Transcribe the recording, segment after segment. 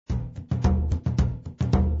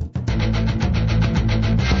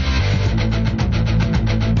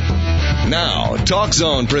Now, Talk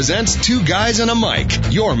Zone presents Two Guys and a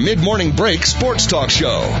Mic, your mid-morning break sports talk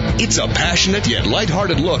show. It's a passionate yet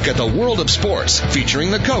lighthearted look at the world of sports,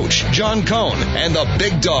 featuring the coach, John Cohn, and the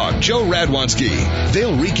Big Dogg, Joe Radwanski.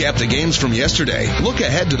 They'll recap the games from yesterday, look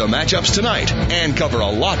ahead to the matchups tonight, and cover a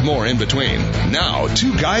lot more in between. Now,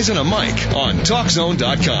 Two Guys and a Mic on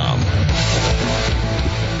TalkZone.com.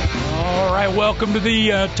 All right, welcome to the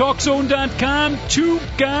TalkZone.com. Two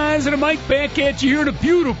Guys and a Mic back at you here on a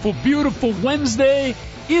beautiful, beautiful Wednesday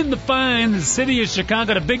in the fine city of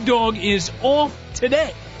Chicago. The Big Dogg is off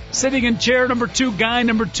today, sitting in chair number 2, guy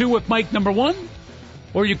number 2 with mic number 1,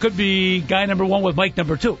 or you could be guy number 1 with mic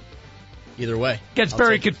number 2. Either way. Gets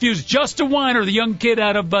very confused. Justin Weiner, the young kid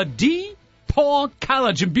out of DePauw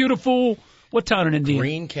College in beautiful, what town in Indiana?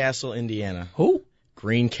 Greencastle, Indiana. Who?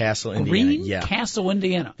 Greencastle, Indiana. Greencastle,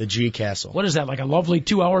 Indiana. The G Castle. What is that, like a lovely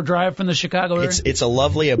 2-hour drive from the Chicago area? It's a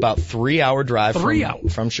lovely about 3-hour drive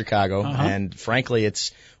hours. from Chicago. Uh-huh. And frankly,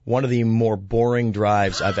 it's one of the more boring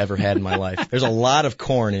drives I've ever had in my life. There's a lot of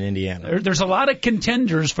corn in Indiana. There's a lot of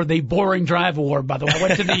contenders for the Boring Drive Award, by the way. I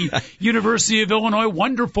went to the University of Illinois.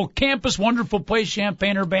 Wonderful campus, wonderful place,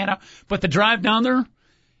 Champaign-Urbana. But the drive down there,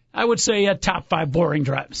 I would say top 5 boring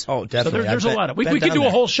drives. Oh, definitely. So there's a lot of. We could do a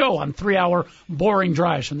whole show on 3-hour boring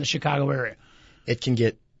drives from the Chicago area. It can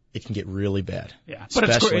get really bad. Yeah, but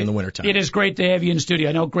especially in the wintertime. It is great to have you in studio.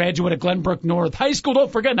 I know, graduate of Glenbrook North High School.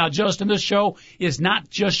 Don't forget now, Justin, this show is not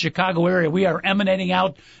just Chicago area. We are emanating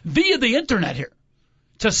out via the internet here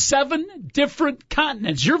to 7 different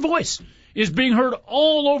continents. Your voice is being heard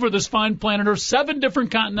all over this fine planet Earth, 7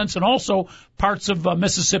 different continents, and also parts of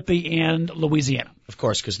Mississippi and Louisiana. Of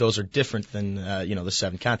course, because those are different than, the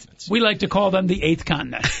 7 continents. We like to call them the 8th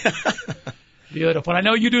continent. Beautiful. I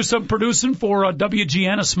know you do some producing for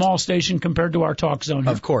WGN, a small station compared to our Talk Zone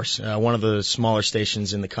here. Of course. One of the smaller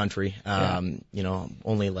stations in the country.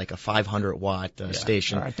 Only like a 500-watt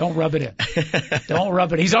station. All right, don't rub it in. Don't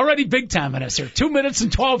rub it. He's already big time in us here. 2 minutes and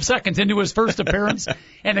 12 seconds into his first appearance,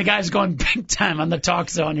 and the guy's going big time on the Talk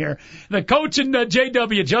Zone here. The coach in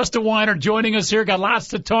JW, Justin Weiner, joining us here. Got lots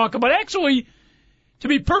to talk about. Actually, to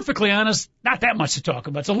be perfectly honest, not that much to talk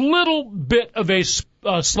about. It's a little bit of a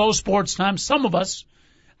slow sports time. Some of us,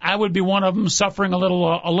 I would be one of them, suffering a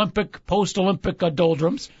little post-Olympic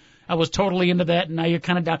doldrums. I was totally into that, and now you're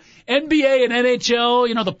kind of down. NBA and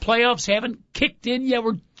NHL, the playoffs haven't kicked in yet.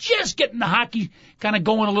 We're just getting the hockey kind of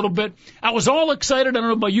going a little bit. I was all excited. I don't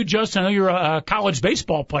know about you, Justin. I know you're a college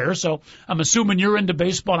baseball player, so I'm assuming you're into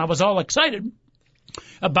baseball, and I was all excited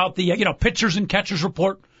about the, pitchers and catchers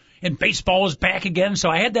report. And baseball is back again, so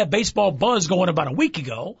I had that baseball buzz going about a week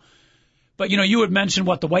ago. But, you had mentioned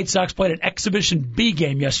the White Sox played an Exhibition B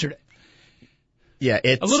game yesterday. Yeah,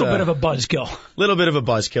 it's a little bit of a buzzkill. A little bit of a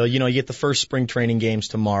buzzkill. You get the first spring training games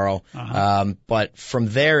tomorrow. Uh-huh. But from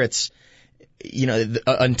there, it's,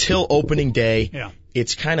 until opening day,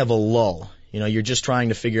 It's kind of a lull. You're just trying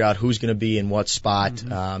to figure out who's going to be in what spot.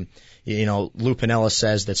 Mm-hmm. Lou Piniella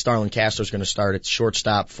says that Starlin Castro is going to start at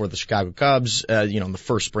shortstop for the Chicago Cubs, in the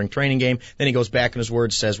first spring training game. Then he goes back in his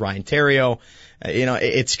words, says Ryan Theriot.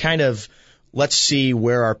 It's kind of, let's see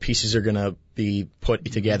where our pieces are going to be put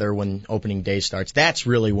together when opening day starts. That's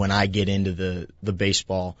really when I get into the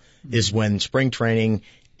baseball, is when spring training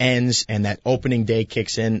ends and that opening day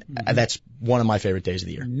kicks in. That's one of my favorite days of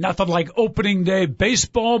the year. Nothing like opening day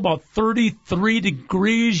baseball, about 33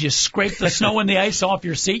 degrees. You scrape the snow and the ice off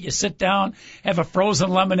your seat. You sit down, have a frozen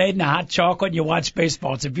lemonade and a hot chocolate, and you watch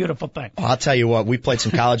baseball. It's a beautiful thing. Oh, I'll tell you what, we played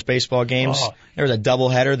some college baseball games. Oh. There was a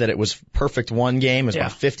doubleheader that it was perfect one game. It was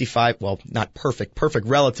about 55, well, not perfect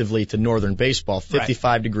relatively to northern baseball,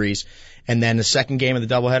 55 degrees. And then the second game of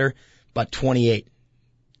the doubleheader, about 28.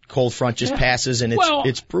 Cold front just passes, and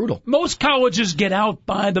it's brutal. Most colleges get out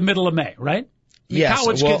by the middle of May, right? Yes.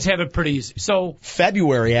 College kids have it pretty easy. So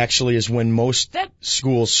February actually is when most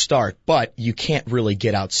schools start, but you can't really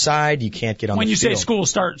get outside. You can't get on the field. When you say schools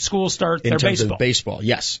start in their terms baseball. Of baseball,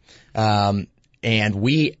 yes. And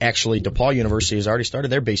we actually, DePauw University has already started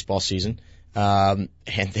their baseball season. And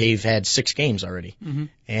they've had 6 games already. Mm-hmm.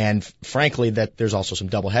 And frankly, that there's also some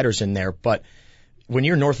doubleheaders in there, but when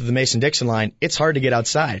you're north of the Mason-Dixon line, it's hard to get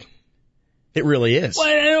outside. It really is. Well,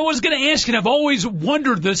 I was going to ask you, and I've always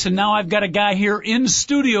wondered this, and now I've got a guy here in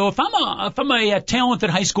studio. If I'm a talented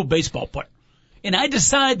high school baseball player, and I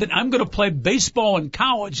decide that I'm going to play baseball in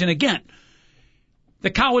college, and again, the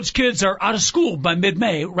college kids are out of school by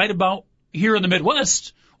mid-May, right about here in the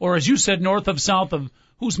Midwest, or as you said, north of south of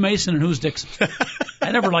Who's Mason and who's Dixon?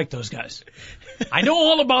 I never liked those guys. I know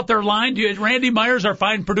all about their line. Randy Myers, our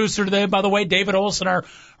fine producer today, by the way. David Olson, our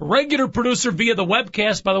regular producer via the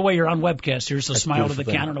webcast. By the way, you're on webcast here, so smile to the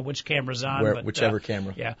camera. I don't know which camera's on. Whichever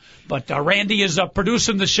camera. Yeah. But Randy is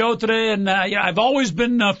producing the show today, and I've always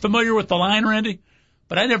been familiar with the line, Randy,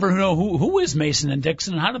 but I never know who is Mason and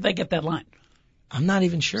Dixon, and how did they get that line? I'm not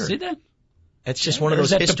even sure. See that? It's just one of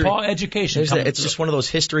those history. DePauw education. It's just one of those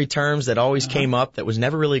history terms that always came up that was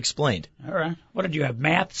never really explained. All right. What did you have?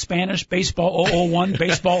 Math, Spanish, baseball 001,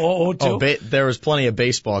 baseball 002? There was plenty of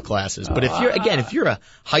baseball classes. But if you're a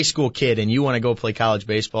high school kid and you want to go play college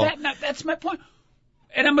baseball, that's my point.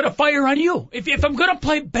 And I'm going to fire on you. If I'm going to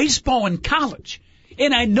play baseball in college,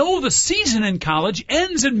 and I know the season in college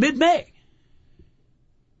ends in mid-May,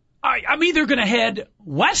 I'm either going to head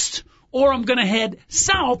west or I'm going to head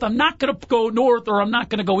south. I'm not going to go north, or I'm not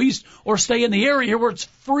going to go east, or stay in the area where it's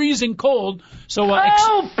freezing cold. So,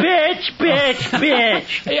 bitch.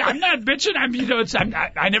 Hey, I'm not bitching. I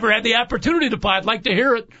never had the opportunity to play. I'd like to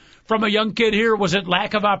hear it from a young kid here. Was it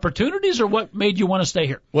lack of opportunities, or what made you want to stay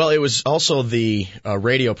here? Well, it was also the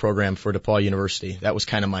radio program for DePauw University. That was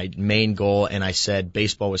kind of my main goal, and I said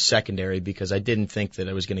baseball was secondary because I didn't think that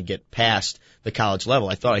I was going to get past the college level.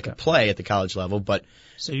 I thought I could play at the college level, but...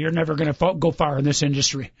 So you're never going to go far in this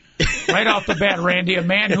industry. Right off the bat, Randy, a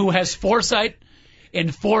man who has foresight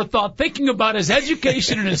and forethought, thinking about his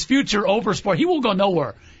education and his future over sport. He will go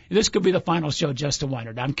nowhere. This could be the final show, Justin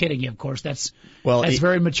Weiner. I'm kidding you, of course. That's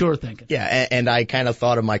very mature thinking. Yeah, and I kind of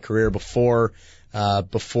thought of my career before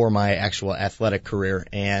my actual athletic career,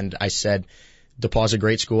 and I said DePauw's a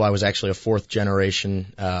great school. I was actually a fourth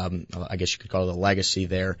generation, I guess you could call it a legacy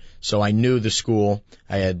there. So I knew the school.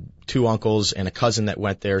 I had two uncles and a cousin that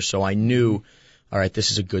went there, so I knew, all right, this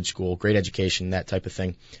is a good school, great education, that type of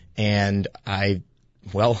thing. And I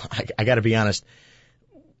got to be honest,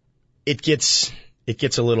 it gets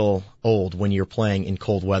a little old when you're playing in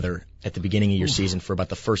cold weather at the beginning of your season for about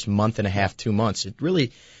the first month and a half, 2 months.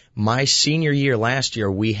 My senior year last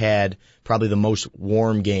year, we had probably the most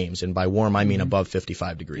warm games, and by warm I mean above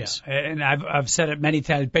 55 degrees. Yeah, and I've said it many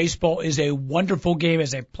times. Baseball is a wonderful game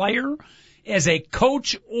as a player, as a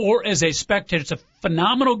coach, or as a spectator. It's a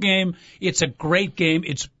phenomenal game. It's a great game.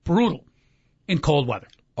 It's brutal in cold weather.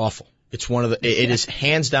 Awful. It's it is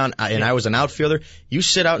hands down. And I was an outfielder. You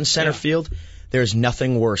sit out in center field. There's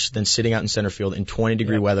nothing worse than sitting out in center field in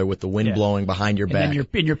 20-degree weather with the wind blowing behind your back.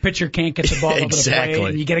 And your pitcher can't get the ball over the plate,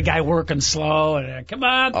 and you get a guy working slow. And come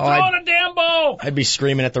on, throw the damn ball! I'd be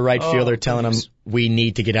screaming at the right fielder, telling him we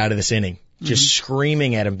need to get out of this inning. Just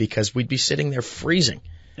screaming at him because we'd be sitting there freezing.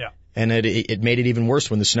 Yeah. And it made it even worse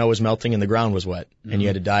when the snow was melting and the ground was wet, and you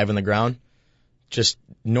had to dive in the ground.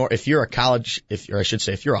 If you're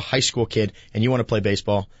a high school kid and you want to play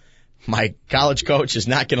baseball, my college coach is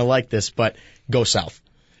not going to like this, but go south.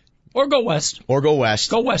 Or go west. Go west.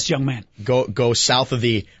 Go west, young man. Go south of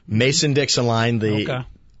the Mason-Dixon line,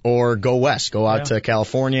 or go west. Go out to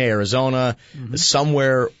California, Arizona,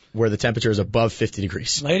 somewhere where the temperature is above 50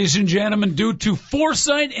 degrees. Ladies and gentlemen, due to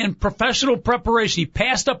foresight and professional preparation, he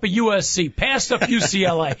passed up a USC, passed up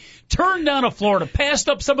UCLA, turned down a Florida, passed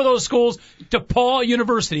up some of those schools, DePauw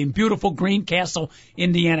University in beautiful Greencastle,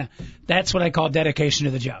 Indiana. That's what I call dedication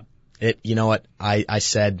to the job. You know what? I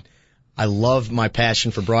said, I love my passion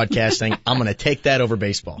for broadcasting. I'm going to take that over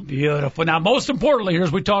baseball. Beautiful. Now, most importantly, here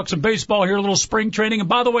as we talk some baseball here, a little spring training. And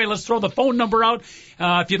by the way, let's throw the phone number out.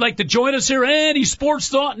 If you'd like to join us here, any sports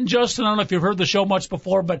thought. And Justin, I don't know if you've heard the show much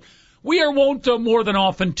before, but we are wont more than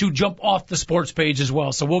often to jump off the sports page as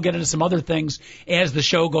well. So we'll get into some other things as the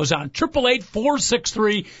show goes on.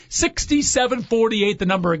 888-463-6748. The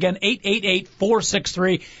number again,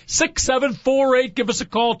 888-463-6748. Give us a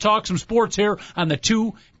call. Talk some sports here on the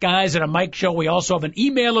Two Guys at a Mic show. We also have an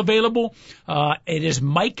email available. It is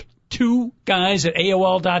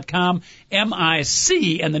Mike2Guys@AOL.com.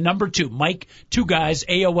 MIC and the number 2.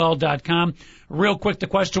 Mike2Guys@AOL.com. Real quick, the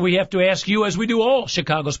question we have to ask you, as we do all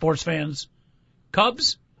Chicago sports fans: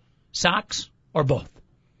 Cubs, Sox, or both?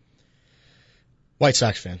 White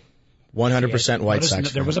Sox fan. 100% White Sox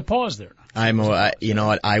fan. There was a pause there.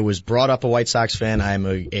 I was brought up a White Sox fan. I'm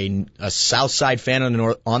a South Side fan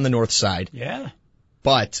on the North Side. Yeah.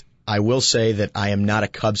 But I will say that I am not a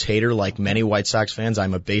Cubs hater like many White Sox fans.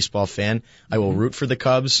 I'm a baseball fan. I will root for the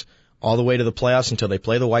Cubs all the way to the playoffs until they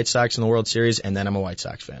play the White Sox in the World Series, and then I'm a White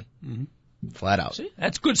Sox fan. Flat out. See,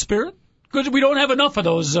 that's good spirit. Good. We don't have enough of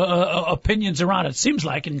those opinions around it seems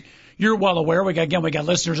like, and you're well aware. We got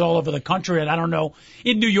listeners all over the country, and I don't know,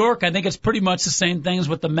 in New York, I think it's pretty much the same things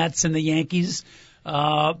with the Mets and the Yankees.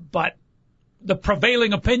 But the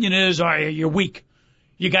prevailing opinion is, you're weak.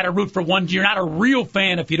 you got to root for one. You're not a real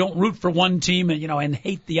fan if you don't root for one team and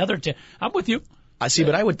hate the other team. I'm with you. I see,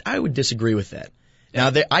 but I would disagree with that.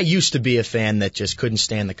 Now, I used to be a fan that just couldn't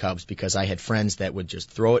stand the Cubs because I had friends that would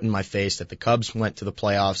just throw it in my face that the Cubs went to the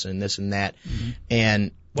playoffs and this and that. Mm-hmm.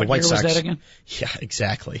 And the White Sox. What year was that again? Yeah,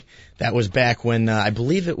 exactly. That was back when I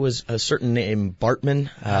believe it was a certain name,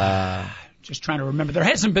 Bartman. Just trying to remember. There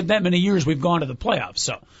hasn't been that many years we've gone to the playoffs,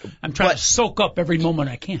 so I'm trying to soak up every moment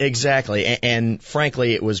I can. Exactly. And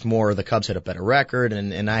frankly, it was more the Cubs had a better record,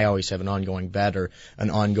 and I always have an ongoing bet or an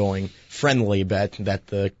ongoing friendly bet that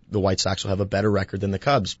the White Sox will have a better record than the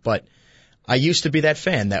Cubs. But I used to be that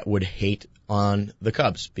fan that would hate on the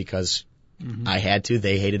Cubs because I had to.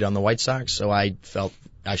 They hated on the White Sox, so I felt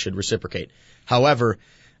I should reciprocate. However,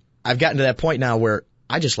 I've gotten to that point now where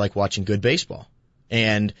I just like watching good baseball.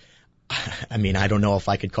 And I mean, I don't know if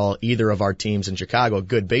I could call either of our teams in Chicago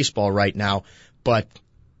good baseball right now, but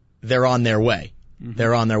they're on their way. Mm-hmm.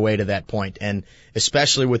 They're on their way to that point. And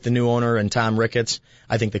especially with the new owner and Tom Ricketts,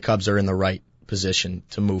 I think the Cubs are in the right position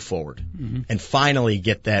to move forward and finally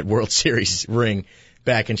get that World Series ring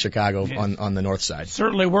back in Chicago on the north side.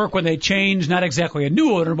 Certainly work when they change, not exactly a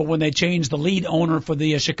new owner, but when they change the lead owner for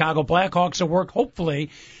the Chicago Blackhawks. It'll work. Hopefully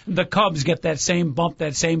the Cubs get that same bump,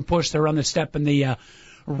 that same push. They're on the step in the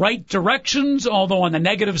right directions, although on the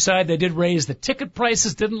negative side, they did raise the ticket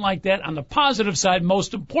prices. Didn't like that. On the positive side,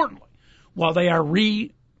 most importantly, while they are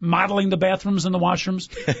remodeling the bathrooms and the washrooms,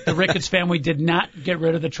 the Ricketts family did not get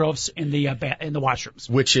rid of the troughs in the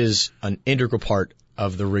washrooms. Which is an integral part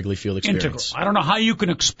of the Wrigley Field experience. Integral. I don't know how you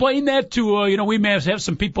can explain that to, we may have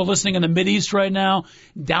some people listening in the Mideast right now,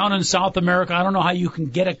 down in South America. I don't know how you can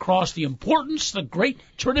get across the importance, the great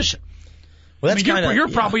tradition. Well, that's you're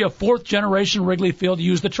probably a fourth generation Wrigley Field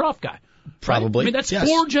use the trough guy. Probably. Right? I mean, that's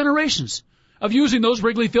 4 generations of using those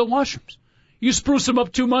Wrigley Field washrooms. You spruce them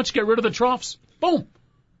up too much, get rid of the troughs. Boom.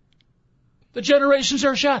 The generations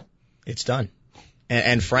are shot. It's done.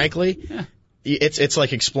 And frankly, it's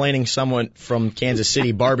like explaining someone from Kansas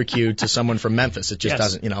City barbecue to someone from Memphis. It just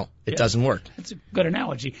doesn't, doesn't work. That's a good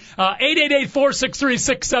analogy.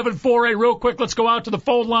 888-463-6748. Real quick, let's go out to the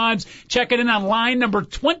phone lines. Check it in on line number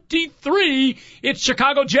 23. It's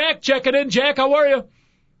Chicago Jack. Check it in. Jack, how are you?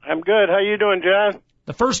 I'm good. How you doing, John?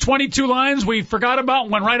 The first 22 lines we forgot about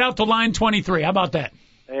went right out to line 23. How about that?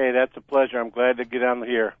 Hey, that's a pleasure. I'm glad to get on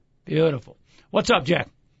here. Beautiful. What's up, Jack?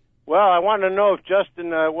 Well, I wanted to know if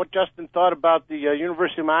what Justin thought about the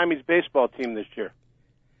University of Miami's baseball team this year.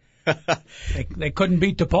 They couldn't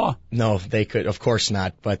beat DePauw. No, they could, of course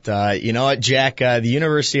not. But you know what, Jack? The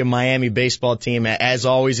University of Miami baseball team, as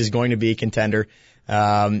always, is going to be a contender.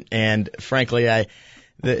 And frankly, it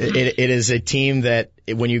is a team that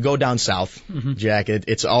when you go down south, Jack,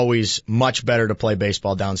 it's always much better to play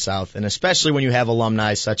baseball down south, and especially when you have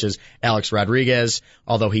alumni such as Alex Rodriguez,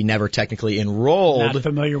 although he never technically enrolled. Not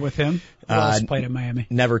familiar with him. Who else played in Miami?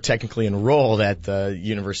 Never technically enrolled at the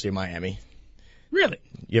University of Miami. Really?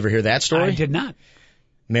 You ever hear that story? I did not.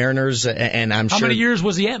 Mariners, and I'm sure. How many years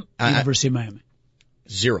was he at University of Miami?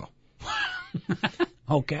 0.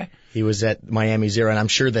 Okay. He was at Miami 0, and I'm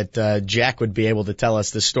sure that Jack would be able to tell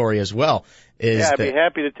us this story as well. I'd be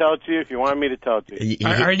happy to tell it to you if you want me to tell it to you.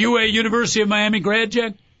 Are you a University of Miami grad,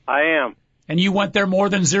 Jack? I am. And you went there more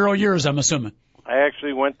than 0 years, I'm assuming. I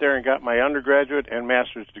actually went there and got my undergraduate and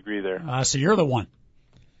master's degree there. So you're the one.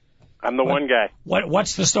 I'm the one guy.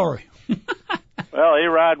 What's the story? Well,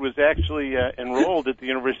 A-Rod was actually enrolled at the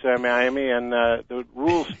University of Miami, and the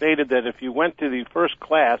rules stated that if you went to the first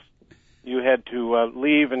class, you had to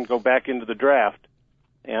leave and go back into the draft.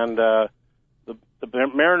 And the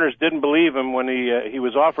Mariners didn't believe him when he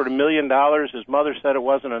was offered $1 million. His mother said it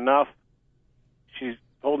wasn't enough. She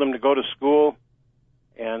told him to go to school.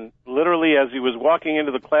 And literally, as he was walking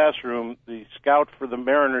into the classroom, the scout for the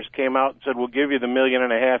Mariners came out and said, "We'll give you the $1.5 million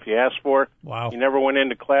you asked for." Wow. He never went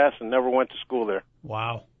into class and never went to school there.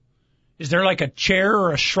 Wow. Is there like a chair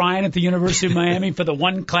or a shrine at the University of Miami for the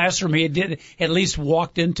one classroom he did at least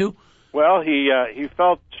walked into? Well, he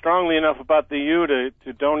felt strongly enough about the U to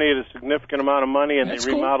donate a significant amount of money, and That's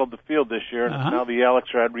they remodeled the field this year. And it's now the Alex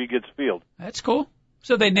Rodriguez Field. That's cool.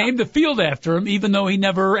 So they named the field after him, even though he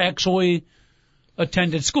never actually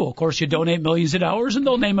attended school. Of course, you donate millions of dollars, and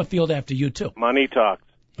they'll name a field after you, too. Money talks.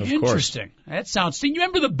 Of Interesting. Course. That sounds... Do you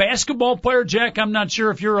remember the basketball player, Jack? I'm not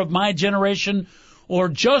sure if you're of my generation or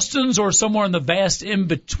Justin's or somewhere in the vast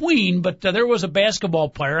in-between, but there was a basketball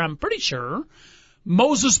player, I'm pretty sure,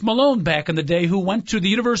 Moses Malone back in the day, who went to the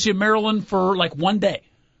University of Maryland for like one day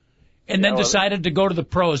and then decided to go to the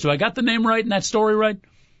pros. Do I got the name right and that story right?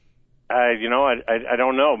 I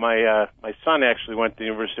don't know. My son actually went to the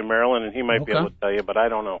University of Maryland, and he might be able to tell you, but I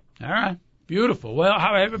don't know. All right. Beautiful. Well,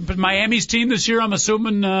 Miami's team this year, I'm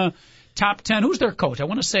assuming top 10. Who's their coach? I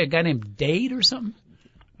want to say a guy named Dade or something.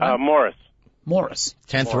 Morris.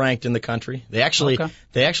 10th ranked in the country. They actually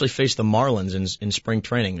faced the Marlins in spring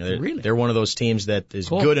training. They're one of those teams that is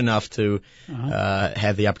good enough to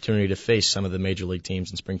have the opportunity to face some of the major league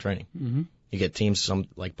teams in spring training. Mm-hmm. You get teams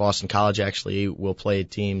like Boston College actually will play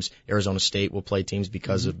teams. Arizona State will play teams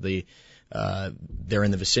because of the they're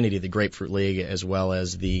in the vicinity of the Grapefruit League as well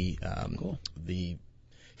as the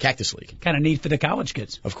Cactus League. Kind of neat for the college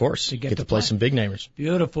kids. Of course. Get to play some big namers.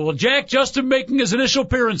 Beautiful. Well, Jack Justin making his initial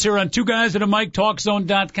appearance here on Two Guys and a Mic,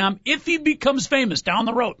 TalkZone.com. If he becomes famous down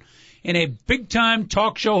the road in a big-time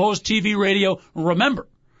talk show host, TV, radio, remember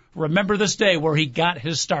this day where he got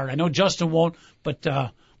his start. I know Justin won't, but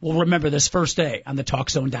we'll remember this first day on the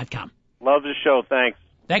TalkZone.com. Love the show. Thanks.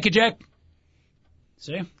 Thank you, Jack.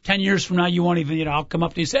 See, 10 years from now, you won't even, I'll come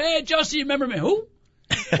up to you and say, hey, Justin, you remember me? Who?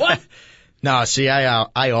 What? No, see,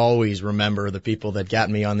 I always remember the people that got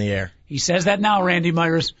me on the air. He says that now, Randy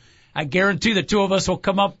Myers. I guarantee the two of us will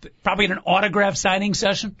come up probably in an autograph signing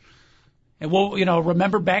session. And we'll,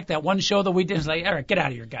 remember back that one show that we did. It's like, all right, get out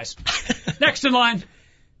of here, guys. Next in line.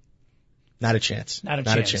 Not a chance. Not a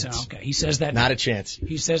chance. Oh, okay, he says that. Not a chance.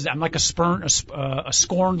 He says that I'm like a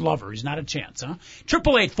scorned lover. He's not a chance, huh?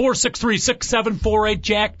 888-463-6748.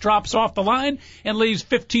 Jack drops off the line and leaves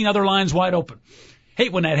 15 other lines wide open.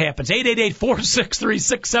 Hate when that happens.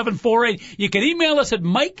 888-463-6748. You can email us at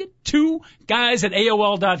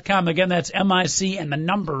Mike2Guys@AOL.com. Again, that's MIC and the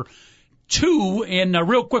number 2. And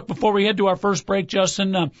real quick before we head to our first break,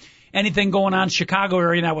 Justin, anything going on in Chicago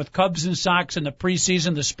area now with Cubs and Sox in the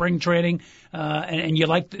preseason, the spring training, and you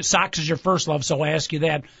like the Sox is your first love, so I ask you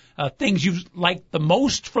that. Things you liked the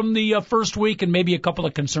most from the first week and maybe a couple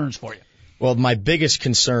of concerns for you. Well, my biggest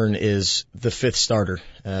concern is the fifth starter,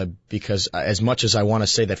 because as much as I want to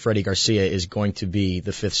say that Freddie Garcia is going to be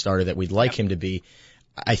the fifth starter that we'd like him to be,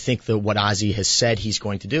 I think that what Ozzie has said he's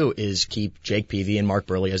going to do is keep Jake Peavy and Mark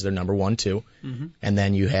Burley as their number 1, 2. Mm-hmm. And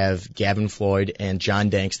then you have Gavin Floyd and John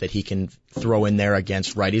Danks that he can throw in there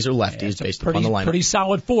against righties or lefties based upon the lineup. Pretty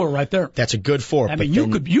solid 4 right there. That's a good 4. I mean,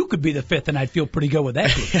 you could be the fifth, and I'd feel pretty good with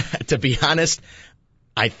that group. To be honest,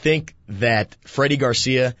 I think that Freddie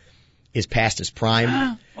Garcia is past his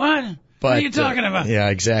prime. What? What are you talking about? Yeah,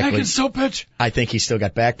 exactly. I can still pitch. I think he's still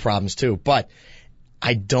got back problems too, but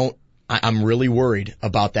I'm really worried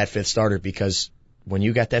about that fifth starter because when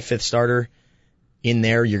you got that fifth starter in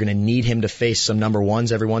there, you're going to need him to face some number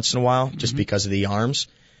 1s every once in a while just because of the arms.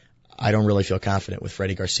 I don't really feel confident with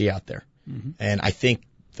Freddie Garcia out there. Mm-hmm. And I think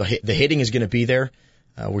the hitting is going to be there.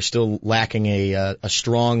 We're still lacking a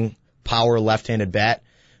strong power left-handed bat.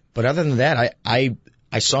 But other than that, I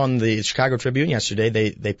saw in the Chicago Tribune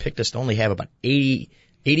yesterday, they picked us to only have about 80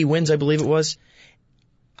 wins, I believe it was.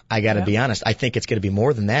 I got to be honest. I think it's going to be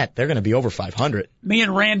more than that. They're going to be over 500. Me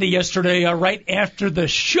and Randy yesterday, right after the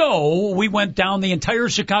show, we went down the entire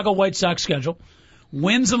Chicago White Sox schedule.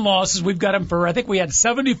 Wins and losses, we've got them for, I think we had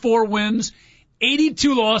 74 wins,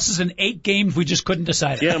 82 losses, and 8 games we just couldn't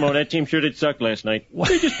decide. Yeah, Mo, that team sure did suck last night.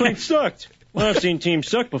 They just plain sucked. Well, I've seen teams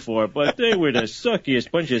suck before, but they were the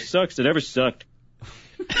suckiest bunch of sucks that ever sucked.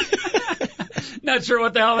 Not sure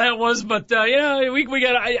what the hell that was, but we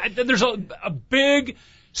got. There's a big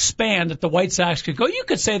span that the White Sox could go. You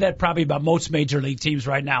could say that probably about most major league teams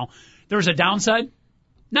right now. There's a downside.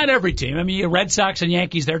 Not every team. I mean, Red Sox and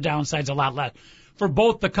Yankees, their downside's a lot less. For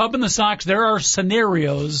both the Cubs and the Sox, there are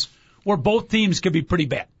scenarios where both teams could be pretty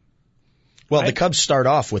bad. Well, right? The Cubs start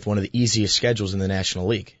off with one of the easiest schedules in the National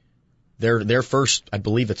League. Their first, I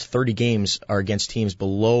believe it's 30 games, are against teams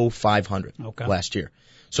below 500 last year.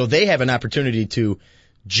 So they have an opportunity to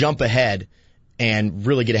jump ahead and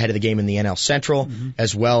really get ahead of the game in the NL Central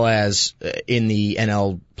as well as in the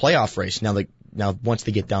NL playoff race. Now, once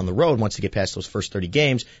they get down the road, once they get past those first 30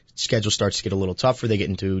 games, schedule starts to get a little tougher. They get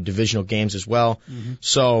into divisional games as well. Mm-hmm.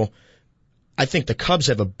 So I think the Cubs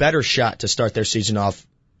have a better shot to start their season off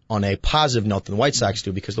on a positive note than the White Sox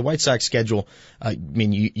do, because the White Sox schedule,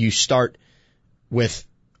 you start with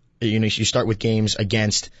games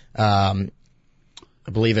against, I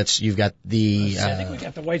believe you've got the. I think we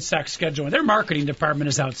got the White Sox schedule. Their marketing department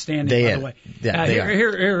is outstanding, by the way. Yeah,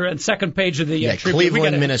 here on the second page of the Tribune.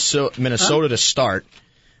 Cleveland, Minnesota to start,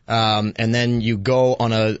 and then you go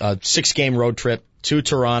on a 6-game road trip to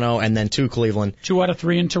Toronto and then to Cleveland. 2 out of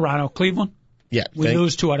 3 in Toronto. Cleveland? Yeah. We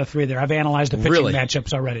lose 2 out of 3 there. I've analyzed the pitching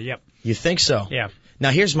matchups already. Yep. You think so? Yeah. Now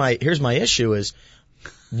here's my issue is,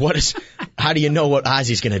 how do you know what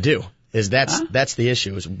Ozzie's going to do? That's the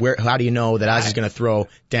issue. Is how do you know that Ozzy's going to throw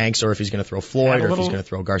Danks or if he's going to throw Floyd or if he's going to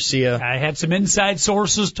throw Garcia? I had some inside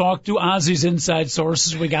sources talk to Ozzy's inside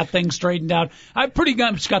sources. We got things straightened out. I've pretty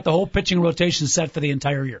much got the whole pitching rotation set for the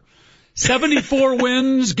entire year. 74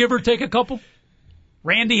 wins, give or take a couple.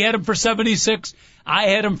 Randy had him for 76. I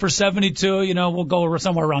had him for 72. You know, we'll go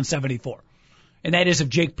somewhere around 74. And that is if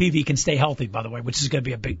Jake Peavy can stay healthy, by the way, which is going to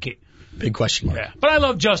be a big key. Big question mark. Yeah. But I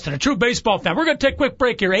love Justin, a true baseball fan. We're going to take a quick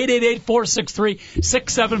break here.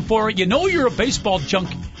 888-463-674. You know you're a baseball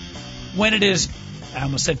junkie when it is, I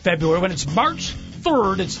almost said February, when it's March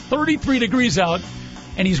 3rd, it's 33 degrees out,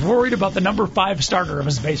 and he's worried about the number 5 starter of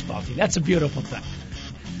his baseball team. That's a beautiful thing.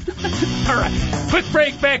 All right. Quick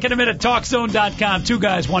break. Back in a minute. TalkZone.com. 2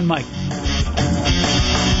 guys, 1 mic.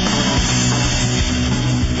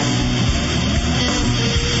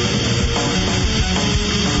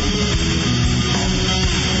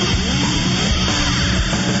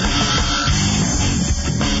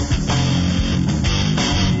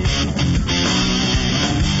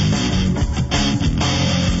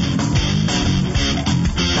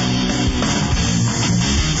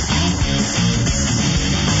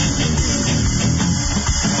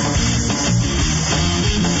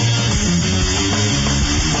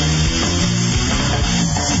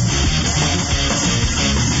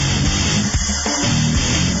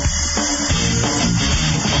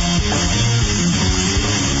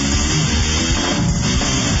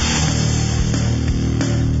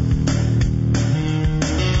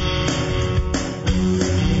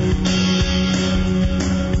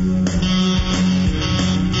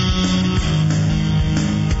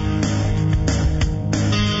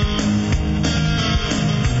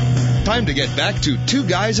 Time to get back to 2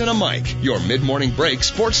 Guys and a Mic, your mid-morning break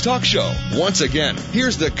sports talk show. Once again,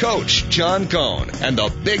 here's the coach, John Cohn, and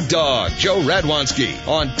the Big Dog, Joe Radwanski,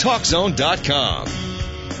 on TalkZone.com.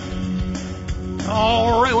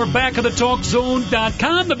 All right, we're back at the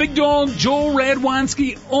TalkZone.com. The Big Dog, Joe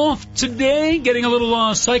Radwanski, off today, getting a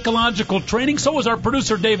little psychological training. So is our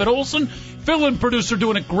producer, David Olson. Fill-in producer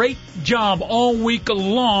doing a great job all week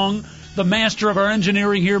long. The master of our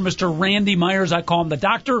engineering here, Mr. Randy Myers. I call him the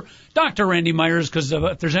doctor, Dr. Randy Myers, because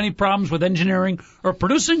if there's any problems with engineering or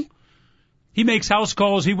producing, he makes house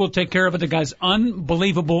calls. He will take care of it. The guy's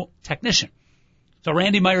unbelievable technician. So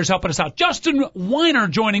Randy Myers helping us out. Justin Weiner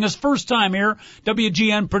joining us, first time here,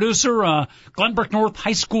 WGN producer, Glenbrook North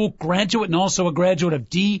High School graduate, and also a graduate of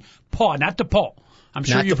DePauw, not DePauw. I'm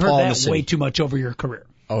sure you've heard that way too much over your career.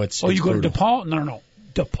 Oh, it's you brutal. go to DePauw? No.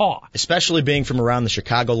 DePauw. Especially being from around the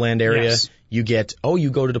Chicagoland area, yes. You get, you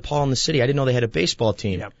go to DePauw in the city. I didn't know they had a baseball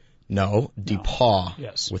team. Yep. No, DePauw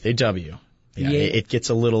yes. with a W. Yeah. It gets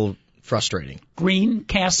a little frustrating.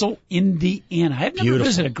 Greencastle, Indiana. I've never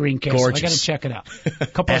visited Greencastle. Gorgeous. I got to check it out. A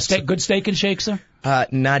couple of good steak and shakes there?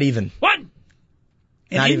 Not even. What?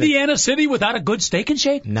 Indiana City without a good steak and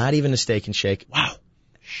shake? Not even a steak and shake. Wow.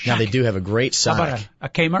 Now they do have a great Sonic. How about a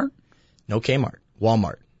Kmart? No Kmart.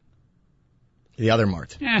 Walmart. The other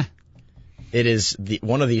mart. Yeah. It is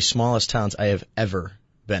one of the smallest towns I have ever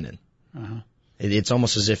been in. Uh-huh. It's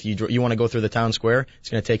almost as if you want to go through the town square. It's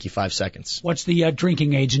going to take you 5 seconds. What's the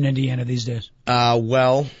drinking age in Indiana these days?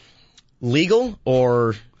 Well, legal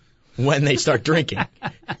or when they start drinking.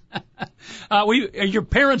 Your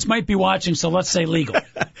parents might be watching, so let's say legal.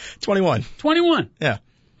 21. 21. Yeah.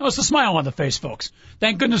 Oh, it's a smile on the face, folks.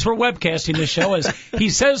 Thank goodness we're webcasting this show. As he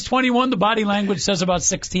says 21, the body language says about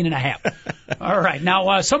 16 and a half. All right.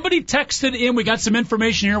 Now, somebody texted in. We got some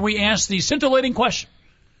information here. We asked the scintillating question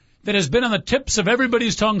that has been on the tips of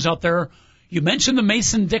everybody's tongues out there. You mentioned the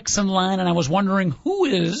Mason-Dixon line, and I was wondering who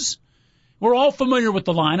is. We're all familiar with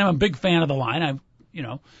the line. I'm a big fan of the line. I,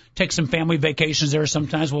 take some family vacations there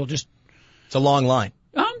sometimes. It's a long line.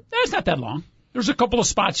 It's not that long. There's a couple of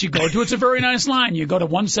spots you go to. It's a very nice line. You go to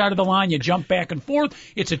one side of the line, you jump back and forth.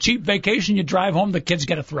 It's a cheap vacation. You drive home, the kids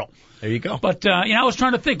get a thrill. There you go. But, I was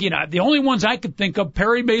trying to think, the only ones I could think of,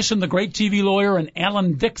 Perry Mason, the great TV lawyer, and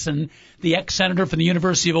Alan Dixon, the ex-senator from the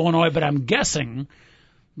University of Illinois, but I'm guessing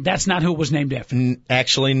that's not who it was named after.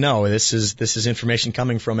 Actually, no. This is information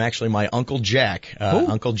coming from actually my Uncle Jack,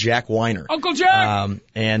 Uncle Jack Weiner. Uncle Jack!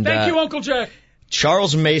 Thank you, Uncle Jack.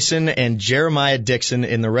 Charles Mason and Jeremiah Dixon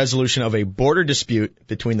in the resolution of a border dispute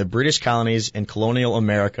between the British colonies and colonial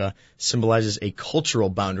America symbolizes a cultural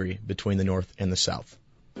boundary between the North and the South.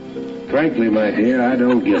 Frankly, my dear, I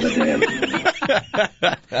don't give a damn.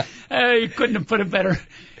 You couldn't have put it better.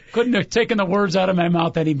 Couldn't have taken the words out of my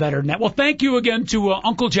mouth any better than that. Well, thank you again to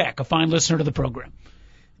Uncle Jack, a fine listener to the program.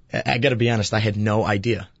 I got to be honest, I had no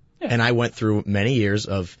idea. Yeah. And I went through many years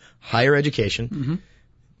of higher education. Mm-hmm.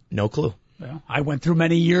 No clue. Well, I went through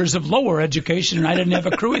many years of lower education, and I didn't have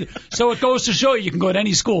a crew either. So it goes to show you can go to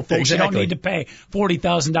any school, folks. Exactly. You don't need to pay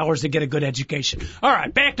 $40,000 to get a good education. All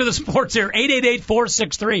right, back to the sports here.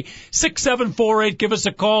 888-463-6748. Give us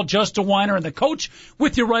a call. Justin Weiner and the coach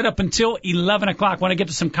with you right up until 11 o'clock. Want to get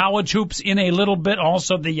to some college hoops in a little bit.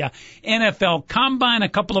 Also the NFL Combine, a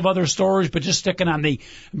couple of other stories, but just sticking on the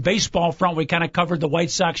baseball front, we kind of covered the White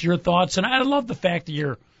Sox, your thoughts. And I love the fact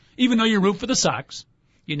that even though you root for the Sox,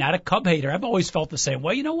 you're not a Cub hater. I've always felt the same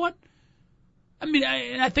way. You know what? I mean,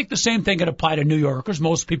 I think the same thing could apply to New Yorkers.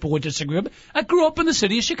 Most people would disagree. But I grew up in the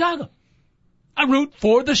city of Chicago. I root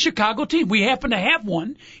for the Chicago team. We happen to have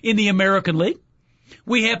one in the American League.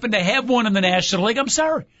 We happen to have one in the National League. I'm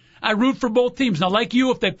sorry. I root for both teams. Now, like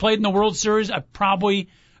you, if they played in the World Series, I probably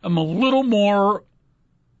am a little more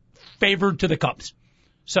favored to the Cubs.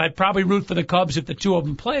 So I'd probably root for the Cubs if the two of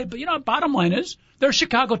them played. But, bottom line is, they're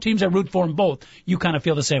Chicago teams. I root for them both. You kind of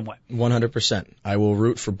feel the same way. 100%. I will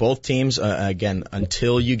root for both teams, again,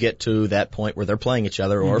 until you get to that point where they're playing each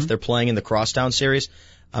other, or if they're playing in the Crosstown Series,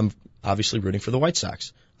 I'm obviously rooting for the White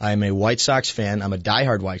Sox. I am a White Sox fan. I'm a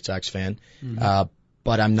diehard White Sox fan,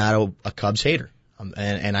 but I'm not a Cubs hater.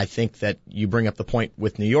 And I think that you bring up the point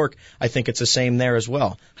with New York. I think it's the same there as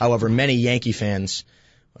well. However, many Yankee fans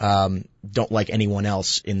don't like anyone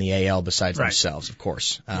else in the AL besides themselves, of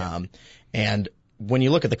course. And when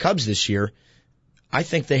you look at the Cubs this year, I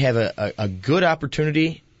think they have a good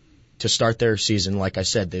opportunity to start their season. Like I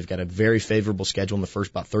said, they've got a very favorable schedule in the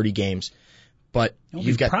first about 30 games. But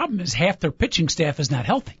the problem is half their pitching staff is not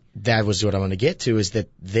healthy. That was what I want to get to, is that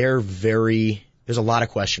there's a lot of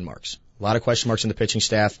question marks. A lot of question marks in the pitching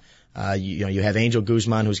staff. You have Angel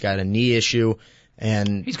Guzman, who's got a knee issue.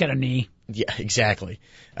 And he's got a knee. Yeah, exactly.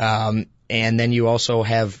 And then you also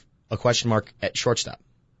have a question mark at shortstop.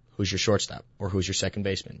 Who's your shortstop or who's your second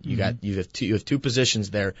baseman? You have two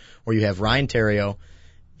positions there where you have Ryan Theriot,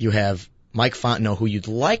 you have Mike Fontenot, who you'd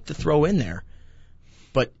like to throw in there,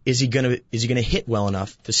 but is he gonna hit well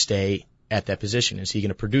enough to stay at that position? Is he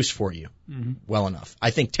gonna produce for you well enough?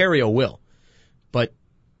 I think Theriot will, but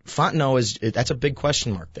Fontenot that's a big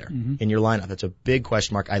question mark there in your lineup. That's a big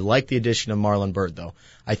question mark. I like the addition of Marlon Byrd, though.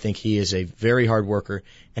 I think he is a very hard worker,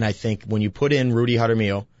 and I think when you put in Rudy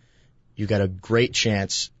Jaramillo, you got a great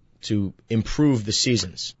chance to improve the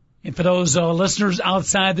seasons. And for those listeners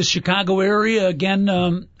outside the Chicago area, again,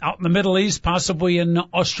 out in the Middle East, possibly in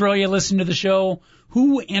Australia, listening to the show,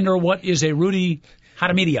 who and or what is a Rudy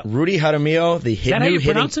Jaramillo? Rudy Jaramillo, the hit. Is that how you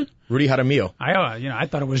pronounce it? Rudy Jaramillo. I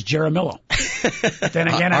thought it was Jaramillo. Then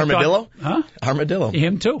again, Armadillo? Huh? Armadillo.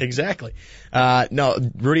 Him too. Exactly. No,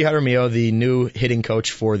 Rudy Jaramillo, the new hitting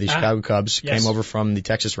coach for the Chicago Cubs, came over from the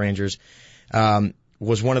Texas Rangers,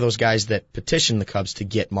 was one of those guys that petitioned the Cubs to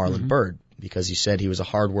get Marlon Byrd because he said he was a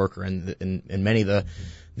hard worker, and in many of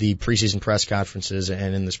the preseason press conferences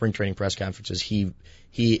and in the spring training press conferences, he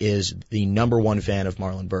is the number one fan of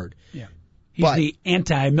Marlon Byrd. Yeah. He's the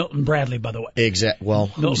anti-Milton Bradley, by the way. Exactly. Well,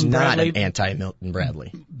 who's not an anti-Milton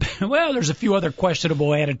Bradley? Well, there's a few other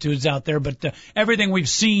questionable attitudes out there, but everything we've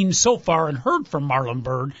seen so far and heard from Marlon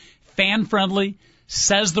Byrd, fan-friendly,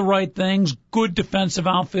 says the right things, good defensive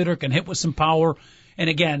outfitter, can hit with some power. And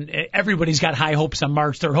again, everybody's got high hopes on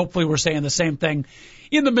March 3rd. Hopefully we're saying the same thing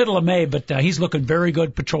in the middle of May, but he's looking very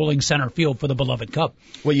good patrolling center field for the beloved Cub.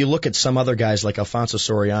 Well, you look at some other guys like Alfonso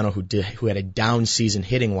Soriano who had a down season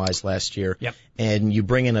hitting-wise last year, and you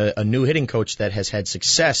bring in a new hitting coach that has had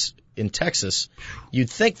success in Texas, you'd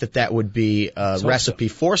think that would be a recipe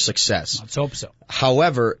for success. Let's hope so.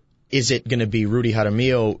 However, is it going to be Rudy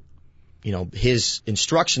Jaramillo, his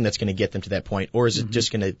instruction that's going to get them to that point, or is it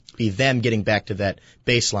just going to be them getting back to that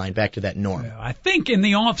baseline, back to that norm? Yeah, I think in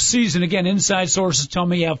the off season, again, inside sources tell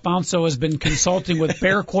me Alfonso has been consulting with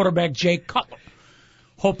Bear quarterback Jay Cutler,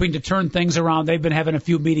 hoping to turn things around. They've been having a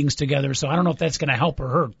few meetings together, so I don't know if that's going to help or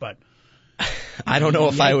hurt, but I don't know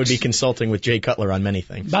if I would be consulting with Jay Cutler on many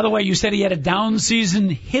things. By the way, you said he had a down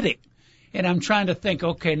season hitting. And I'm trying to think,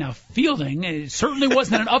 okay, now fielding, it certainly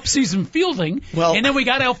wasn't an up-season fielding. Well, and then we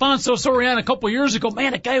got Alfonso Soriano a couple of years ago.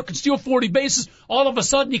 Man, a guy who can steal 40 bases, all of a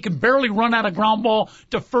sudden he can barely run out a ground ball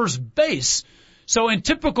to first base. So in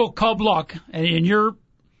typical Cub luck, and you're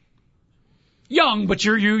young, but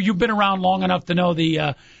you've been around long enough to know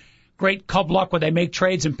the great Cub luck where they make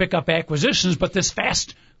trades and pick up acquisitions, but this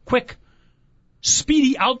fast, quick,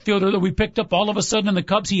 speedy outfielder that we picked up all of a sudden in the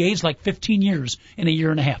Cubs, he aged like 15 years in a year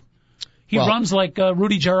and a half. He runs like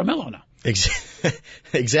Rudy Jaramillo now.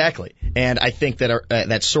 Exactly. And I think that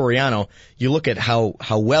that Soriano, you look at how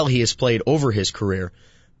well he has played over his career,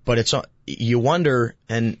 but you wonder,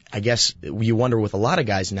 and I guess you wonder with a lot of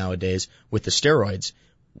guys nowadays with the steroids,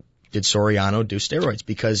 did Soriano do steroids?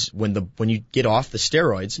 Because when you get off the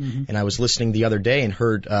steroids, and I was listening the other day and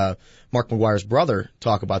heard Mark McGuire's brother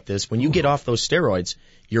talk about this, when you get off those steroids,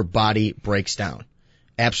 your body breaks down.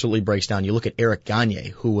 Absolutely breaks down. You look at Eric Gagne,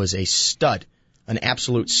 who was a stud, an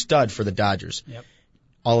absolute stud for the Dodgers. Yep.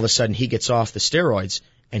 All of a sudden he gets off the steroids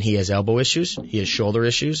and he has elbow issues, he has shoulder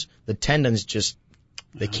issues. The tendons just,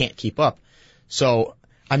 they can't keep up. So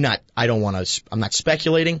I'm not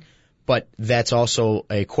speculating, but that's also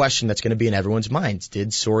a question that's going to be in everyone's minds. Did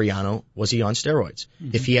Soriano, was he on steroids?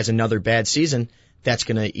 If he has another bad season, that's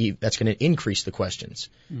going to increase the questions,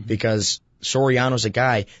 because Soriano's a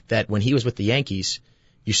guy that when he was with the Yankees,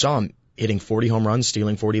 you saw him hitting 40 home runs,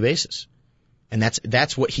 stealing 40 bases. And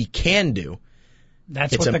that's what he can do.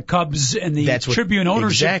 That's what the Cubs and the Tribune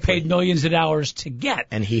ownership paid millions of dollars to get.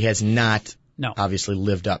 And he has not obviously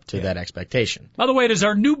lived up to that expectation. By the way, it is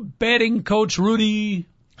our new batting coach, Rudy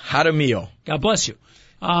Jaramillo. God bless you.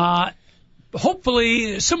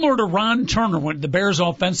 Hopefully, similar to Ron Turner, when the Bears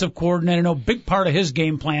offensive coordinator, I know a big part of his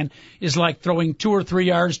game plan is like throwing 2 or 3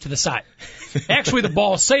 yards to the side. Actually, the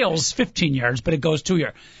ball sails 15 yards, but it goes 2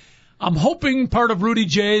 yards. I'm hoping part of Rudy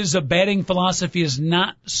J's batting philosophy is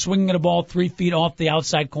not swinging the ball 3 feet off the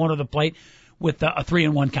outside corner of the plate with a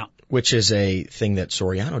 3-1 count. Which is a thing that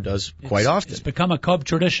Soriano does quite often. It's become a Cub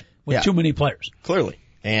tradition with too many players. Clearly.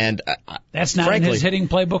 And that's not frankly, in his hitting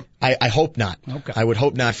playbook? I hope not. Okay. I would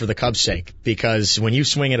hope not for the Cubs' sake, because when you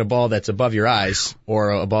swing at a ball that's above your eyes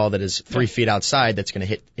or a ball that is 3 feet outside that's going to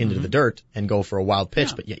hit into the dirt and go for a wild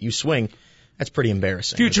pitch, but yet you swing, that's pretty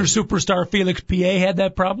embarrassing. Future superstar Felix Pie had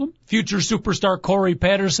that problem. Future superstar Corey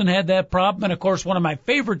Patterson had that problem. And, of course, one of my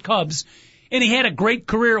favorite Cubs, and he had a great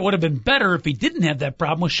career. It would have been better if he didn't have that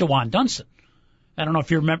problem, was Shawan Dunston. I don't know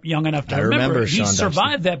if you're young enough to remember. He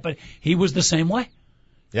survived that, but he was the same way.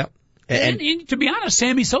 Yep. And to be honest,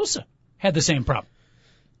 Sammy Sosa had the same problem.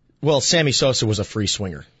 Well, Sammy Sosa was a free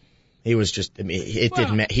swinger. He was just,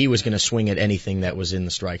 didn't matter. He was going to swing at anything that was in the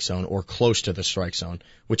strike zone or close to the strike zone,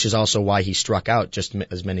 which is also why he struck out just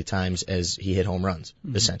as many times as he hit home runs,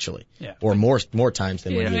 essentially. Yeah. Or more times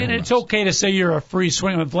than when he hit home runs. And it's okay to say you're a free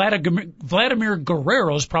swinger. Vladimir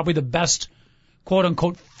Guerrero is probably the best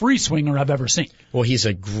quote-unquote free swinger I've ever seen. Well, he's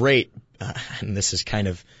a great, and this is kind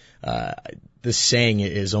of, this saying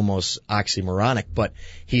is almost oxymoronic, but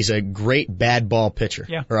he's a great bad ball pitcher.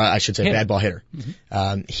 Yeah. Or I should say bad ball hitter.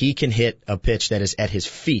 He can hit a pitch that is at his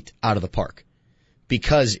feet out of the park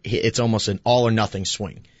because it's almost an all or nothing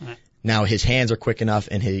swing. Right. Now his hands are quick enough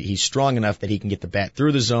and he's strong enough that he can get the bat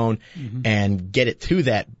through the zone and get it to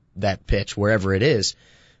that pitch wherever it is.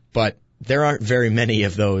 But there aren't very many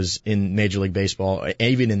of those in Major League Baseball,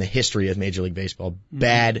 even in the history of Major League Baseball,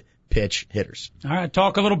 bad pitch hitters. All right,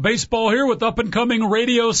 talk a little baseball here with up-and-coming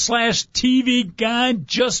radio/TV guy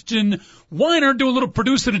Justin Weiner. Do a little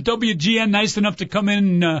producing at WGN. Nice enough to come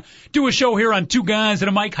in and do a show here on Two Guys and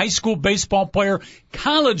a Mic. High school baseball player,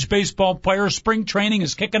 college baseball player. Spring training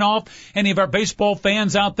is kicking off. Any of our baseball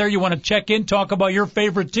fans out there, you want to check in, talk about your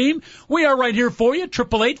favorite team? We are right here for you.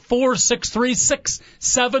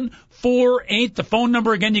 888-463-6748. The phone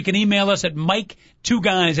number, again, you can email us at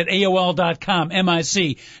Mike2Guys@AOL.com.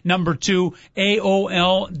 MIC2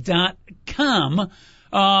 AOL.com.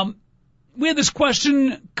 We had this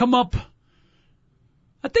question come up,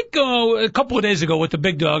 I think, a couple of days ago with the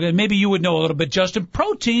Big Dogg, and maybe you would know a little bit, Justin.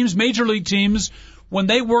 Pro teams, major league teams, when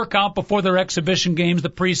they work out before their exhibition games, the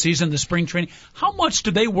preseason, the spring training, how much do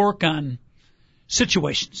they work on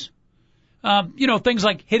situations? Things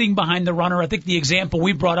like hitting behind the runner. I think the example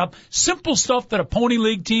we brought up, simple stuff that a pony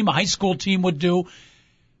league team, a high school team would do.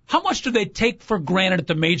 How much do they take for granted at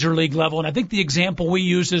the major league level? And I think the example we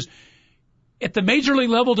use is, at the major league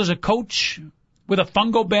level, does a coach with a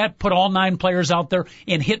fungo bat put all 9 players out there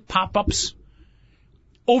and hit pop-ups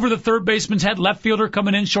over the third baseman's head, left fielder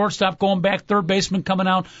coming in, shortstop going back, third baseman coming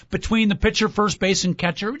out, between the pitcher, first base, and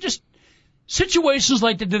catcher? Just situations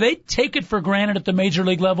like that, do they take it for granted at the major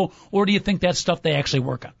league level, or do you think that's stuff they actually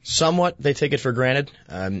work on? Somewhat, they take it for granted.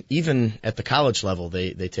 Even at the college level,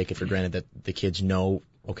 they take it for granted that the kids know,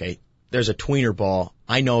 okay, there's a tweener ball.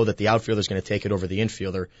 I know that the outfielder's going to take it over the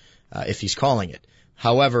infielder if he's calling it.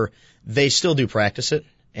 However, they still do practice it,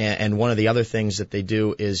 and one of the other things that they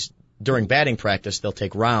do is during batting practice, they'll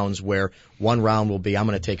take rounds where one round will be, I'm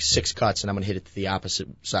going to take 6 cuts and I'm going to hit it to the opposite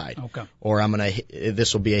side. Okay. Or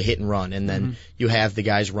this will be a hit and run. And then you have the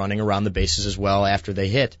guys running around the bases as well after they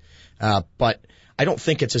hit. But I don't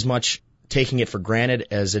think it's as much taking it for granted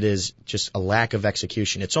as it is just a lack of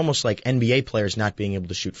execution. It's almost like NBA players not being able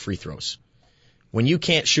to shoot free throws. When you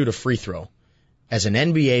can't shoot a free throw, as an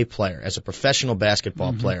NBA player, as a professional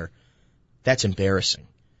basketball player, that's embarrassing.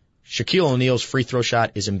 Shaquille O'Neal's free throw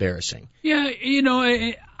shot is embarrassing. Yeah,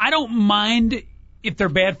 I don't mind if they're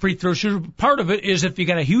bad free throw shooters. Part of it is if you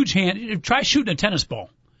got a huge hand, try shooting a tennis ball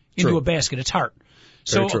into a basket. It's hard.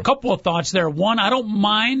 So a couple of thoughts there. One, I don't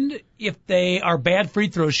mind if they are bad free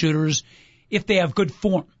throw shooters if they have good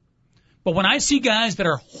form. But when I see guys that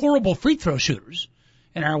are horrible free throw shooters,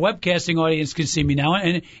 and our webcasting audience can see me now,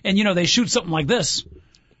 and they shoot something like this,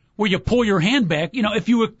 where you pull your hand back, if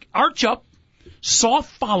you arch up,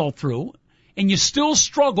 soft follow through, and you still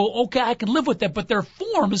struggle, okay, I can live with that, but their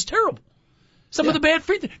form is terrible. Some of the bad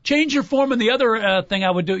free throws. Change your form, and the other thing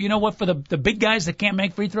I would do, for the big guys that can't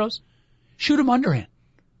make free throws? Shoot them underhand.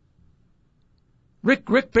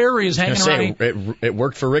 Rick Barry is hanging around. It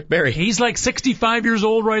worked for Rick Barry. He's like 65 years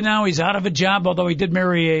old right now. He's out of a job, although he did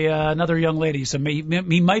marry another young lady. So he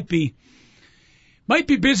might be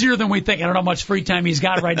busier than we think. I don't know how much free time he's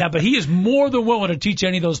got right now, but he is more than willing to teach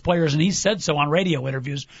any of those players, and he said so on radio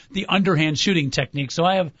interviews, the underhand shooting technique. So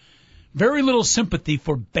I have very little sympathy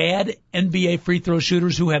for bad NBA free throw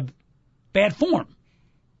shooters who have bad form.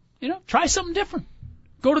 Try something different.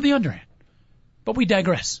 Go to the underhand. But we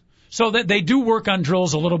digress. So that they do work on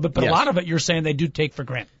drills a little bit, but a lot of it you're saying they do take for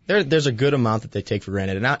granted. There's a good amount that they take for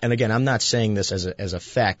granted. And again, I'm not saying this as a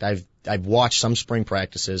fact. I've watched some spring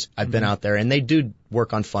practices. I've been out there, and they do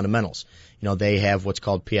work on fundamentals. They have what's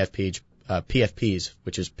called PFPs,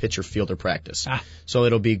 which is pitcher fielder practice. So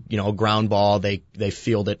it'll be, a ground ball. They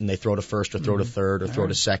field it and they throw to first or throw to third or throw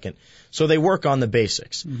to second. So they work on the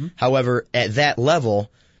basics. However, at that level,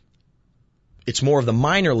 it's more of the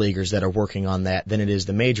minor leaguers that are working on that than it is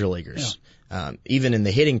the major leaguers. Yeah. Even in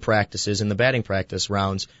the hitting practices and the batting practice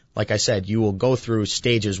rounds, like I said, you will go through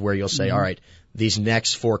stages where you'll say, all right, these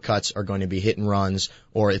next 4 cuts are going to be hit and runs,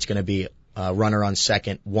 or it's going to be runner on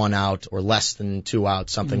second, 1 out, or less than 2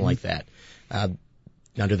 out, something like that.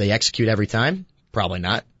 Now, do they execute every time? Probably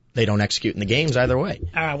not. They don't execute in the games either way.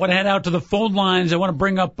 All right, I want to head out to the phone lines. I want to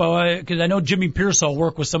bring up, because I know Jimmy Pearsall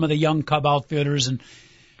worked with some of the young Cub outfielders, and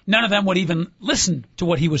none of them would even listen to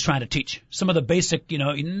what he was trying to teach. Some of the basic,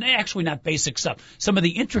 actually not basic stuff, some of the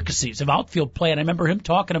intricacies of outfield play. And I remember him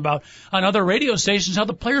talking about on other radio stations how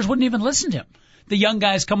the players wouldn't even listen to him. The young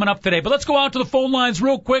guys coming up today. But let's go out to the phone lines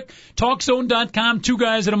real quick. TalkZone.com, 2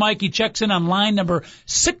 guys and a mic. He checks in on line number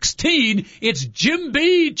 16. It's Jim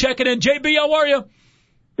B checking in. JB, how are you?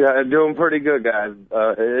 Yeah, doing pretty good, guys.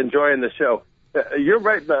 Enjoying the show. You're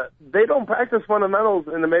right. They don't practice fundamentals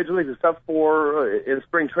in the major leagues except for in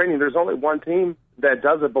spring training. There's only one team that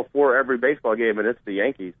does it before every baseball game, and it's the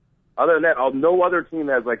Yankees. Other than that, no other team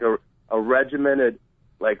has like a regimented,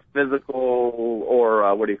 like physical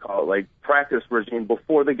or practice regime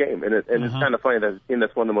before the game. And it's kind of funny that the team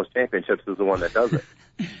that's won the most championships is the one that does it.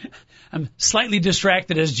 I'm slightly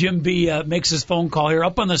distracted as Jim B makes his phone call here.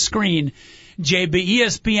 Up on the screen, JB,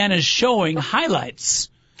 ESPN is showing highlights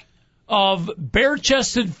of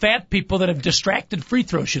bare-chested fat people that have distracted free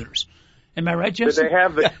throw shooters. Am I right, Justin? Did they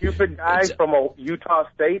have the Cupid guy from Utah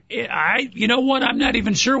State? You know what? I'm not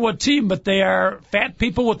even sure what team, but they are fat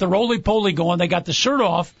people with the roly-poly going. They got the shirt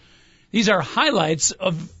off. These are highlights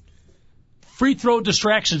of free throw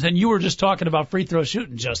distractions, and you were just talking about free throw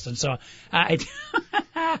shooting, Justin. So I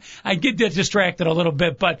get distracted a little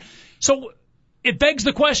bit, but so it begs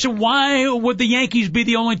the question: why would the Yankees be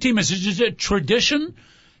the only team? Is it just a tradition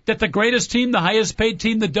that the greatest team, the highest paid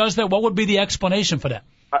team that does that? What would be the explanation for that?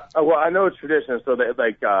 Well, I know it's tradition. So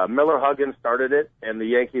Miller Huggins started it, and the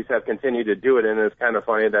Yankees have continued to do it. And it's kind of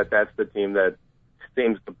funny that that's the team that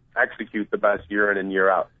seems to execute the best year in and year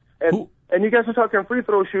out. And you guys are talking free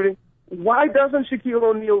throw shooting. Why doesn't Shaquille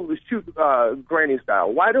O'Neal shoot granny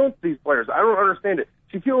style? Why don't these players? I don't understand it.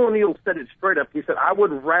 Shaquille O'Neal said it straight up. He said, "I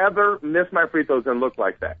would rather miss my free throws than look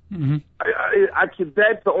like that." Mm-hmm.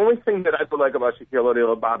 That's the only thing that I feel like about Shaquille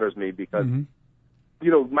O'Neal. It bothers me because,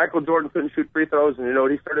 Michael Jordan couldn't shoot free throws, and you know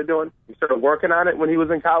what he started doing? He started working on it when he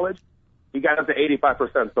was in college. He got up to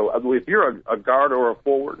 85%. So if you're a guard or a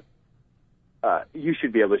forward, you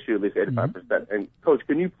should be able to shoot at least 85%. Mm-hmm. And, Coach,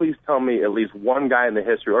 can you please tell me at least one guy in the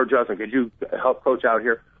history, or Justin, could you help Coach out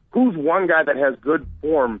here? Who's one guy that has good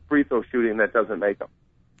form free throw shooting that doesn't make them?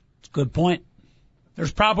 Good point.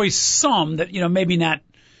 There's probably some that, maybe not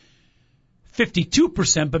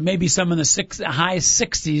 52%, but maybe some in the high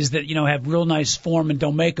 60s that, have real nice form and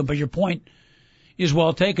don't make them. But your point is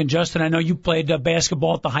well taken, Justin. I know you played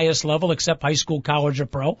basketball at the highest level, except high school, college, or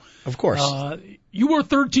pro. Of course. You were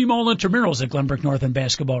third-team All-Intramurals at Glenbrook North in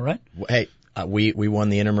basketball, right? Hey, we won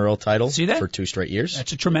the intramural title for 2 straight years.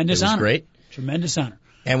 That's a tremendous honor. It was great. Tremendous honor.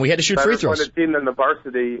 And we had to shoot free throws. Better team than the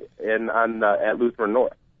varsity at Lutheran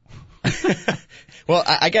North. Well,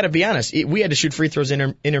 I got to be honest. We had to shoot free throws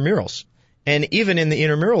in intramurals. And even in the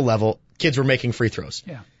intramural level, kids were making free throws.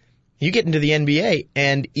 Yeah. You get into the NBA,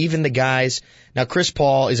 and even the guys. Now, Chris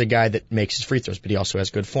Paul is a guy that makes his free throws, but he also has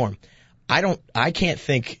good form. I can't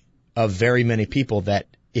think of very many people that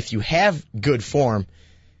if you have good form,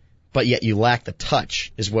 but yet you lack the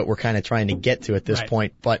touch, is what we're kind of trying to get to at this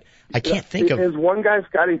point. But I can't think of. Is one guy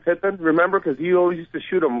Scottie Pippen? Remember, because he always used to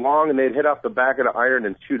shoot them long, and they'd hit off the back of the iron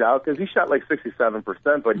and shoot out. Because he shot like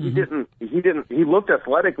 67%, but he didn't. He looked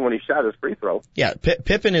athletic when he shot his free throw. Yeah,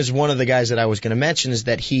 Pippen is one of the guys that I was going to mention. Is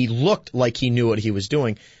that he looked like he knew what he was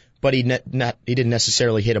doing, but he didn't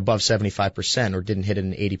necessarily hit above 75% or didn't hit at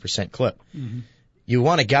an 80% clip. Mm-hmm. You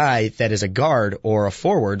want a guy that is a guard or a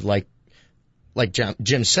forward, like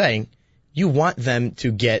Jim's saying, you want them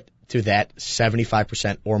to get to that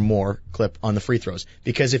 75% or more clip on the free throws.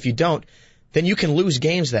 Because if you don't, then you can lose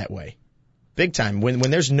games that way. Big time. When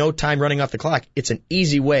there's no time running off the clock, it's an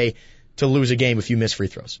easy way to lose a game if you miss free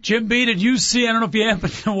throws. Jim B, did you see, I don't know if you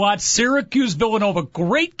happened to watch Syracuse-Villanova,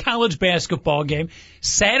 great college basketball game.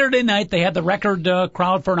 Saturday night, they had the record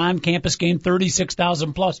crowd for an on-campus game,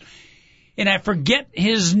 36,000 plus. And I forget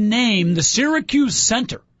his name, the Syracuse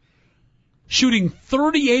center, shooting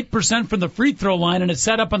 38% from the free throw line, and it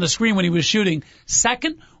set up on the screen when he was shooting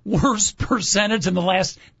second worst percentage in the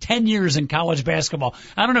last 10 years in college basketball.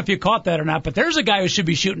 I don't know if you caught that or not, but there's a guy who should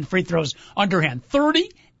be shooting free throws underhand,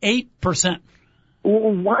 38%.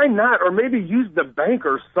 Well, why not? Or maybe use the bank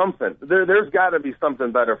or something. There's got to be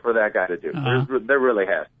something better for that guy to do. There really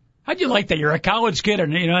has. How'd you like that? You're a college kid,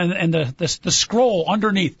 and and the scroll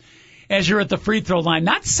underneath as you're at the free throw line.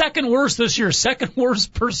 Not second worst this year, second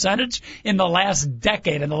worst percentage in the last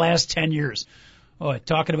decade, in the last 10 years. Oh,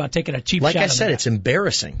 talking about taking a cheap shot. Like I said, it's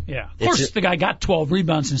embarrassing. Yeah. Of course, the guy got 12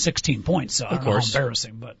 rebounds and 16 points, so I don't know how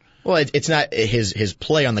embarrassing. But. Well, it's not his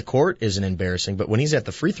play on the court isn't embarrassing, but when he's at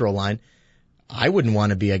the free throw line, I wouldn't want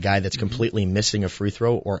to be a guy that's completely missing a free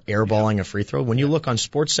throw or airballing a free throw. When you look on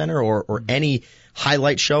SportsCenter or any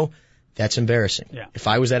highlight show, that's embarrassing. Yeah. If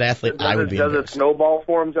I was that athlete, I would be embarrassed. Does it snowball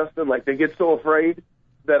for him, Justin? Like they get so afraid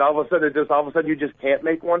that all of a sudden you just can't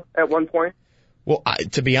make one at one point? Well,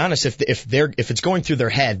 to be honest, if it's going through their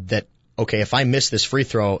head that, okay, if I miss this free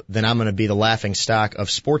throw, then I'm going to be the laughing stock of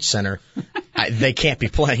SportsCenter, they can't be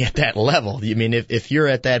playing at that level. I mean, if you're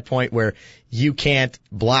at that point where you can't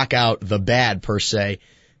block out the bad per se,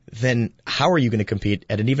 then how are you going to compete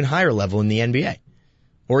at an even higher level in the NBA?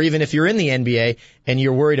 Or even if you're in the NBA and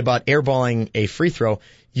you're worried about airballing a free throw,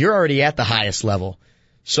 you're already at the highest level.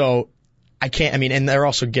 So and they're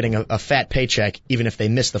also getting a fat paycheck even if they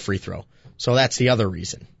miss the free throw. So that's the other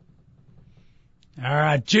reason. All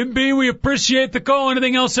right, Jim B., we appreciate the call.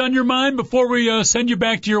 Anything else on your mind before we send you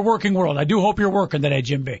back to your working world? I do hope you're working today,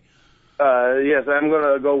 Jim B. Yes, I'm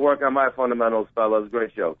going to go work on my fundamentals, fellas.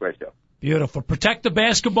 Great show. Beautiful. Protect the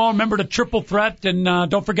basketball. Remember the triple threat, and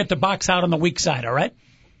don't forget to box out on the weak side, all right?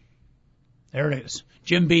 There it is.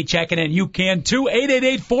 Jim B. checking in. You can too.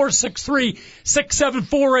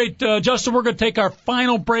 888-463-6748. Justin, we're going to take our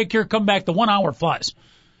final break here. Come back. The 1 hour flies.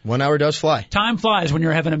 1 hour does fly. Time flies when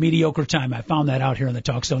you're having a mediocre time. I found that out here on the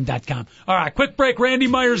TalkZone.com. All right, quick break. Randy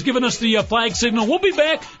Myers giving us the flag signal. We'll be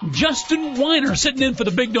back. Justin Weiner sitting in for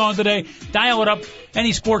the Big Dog today. Dial it up.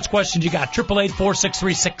 Any sports questions you got.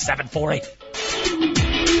 888-463-6748.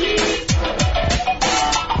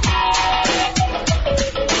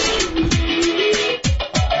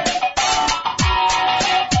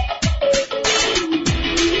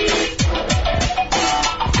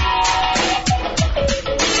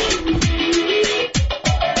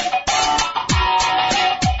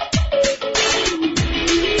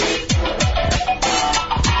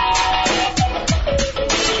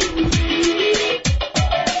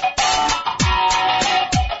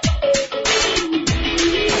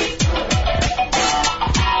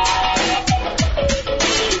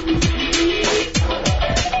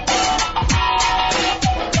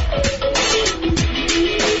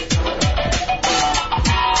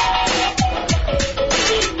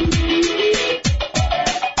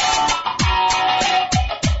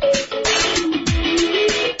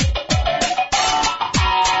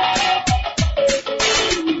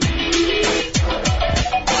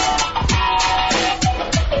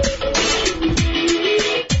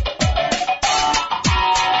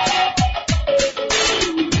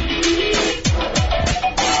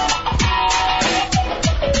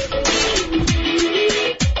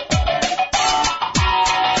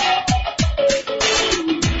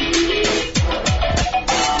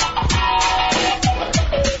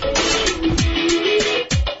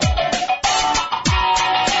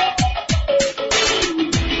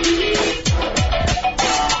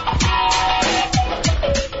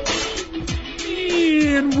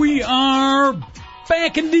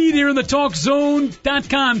 back indeed here in the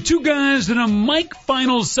TalkZone.com. Two guys in a mic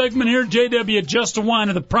final segment here. JW, Justin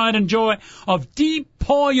Weiner, the pride and joy of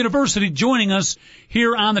DePauw University, joining us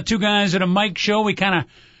here on the Two Guys in a Mic show. We kind of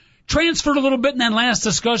transferred a little bit in that last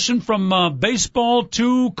discussion from baseball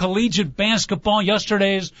to collegiate basketball.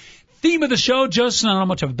 Yesterday's theme of the show, Justin, I don't know how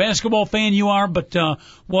much of a basketball fan you are, but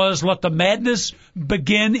was let the madness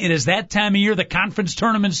begin. It is that time of year. The conference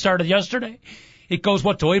tournament started yesterday. It goes,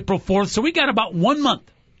 till April 4th. So we got about 1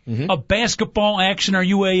 month of basketball action. Are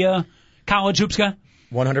you a college hoops guy?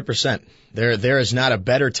 100%. There is not a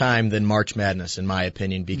better time than March Madness, in my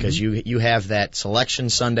opinion, because you have that selection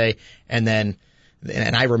Sunday, and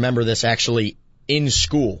I remember this actually in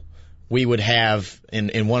school. We would have,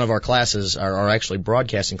 in one of our classes, our actually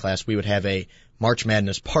broadcasting class, we would have a March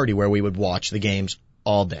Madness party where we would watch the games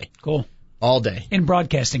all day. Cool. All day. In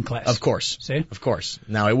broadcasting class. Of course. See? Of course.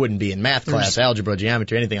 Now, it wouldn't be in math class, algebra,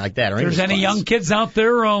 geometry, anything like that. Or if there's any class. young kids out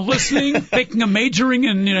there listening, thinking of majoring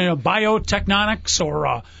in biotechnologics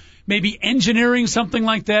or maybe engineering, something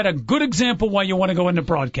like that, a good example why you want to go into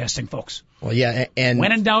broadcasting, folks. Well, yeah, and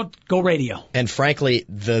when in doubt, go radio. And frankly,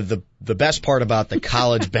 the best part about the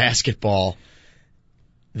college basketball,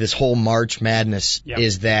 this whole March Madness,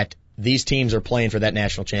 is that these teams are playing for that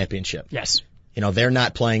national championship. Yes. They're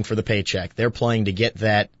not playing for the paycheck. They're playing to get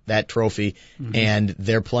that trophy, and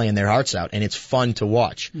they're playing their hearts out, and it's fun to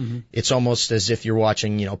watch. It's almost as if you're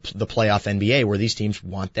watching, the playoff NBA where these teams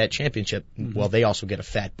want that championship. Well, they also get a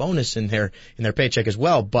fat bonus in their paycheck as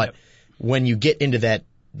well. But when you get into that,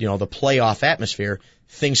 the playoff atmosphere,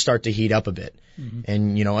 things start to heat up a bit.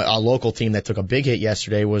 And, a local team that took a big hit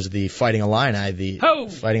yesterday was the Fighting Illini.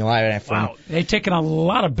 Fighting Illini. Wow. They've taken a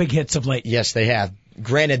lot of big hits of late. Yes, they have.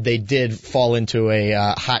 Granted, they did fall into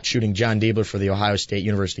a hot shooting John Diebler for the Ohio State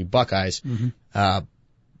University Buckeyes,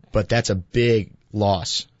 but that's a big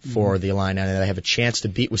loss for the Illini. And they have a chance to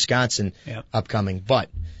beat Wisconsin upcoming, but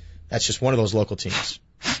that's just one of those local teams.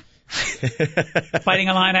 Fighting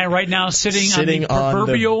Illini right now sitting on the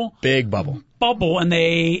proverbial big bubble, and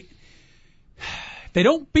they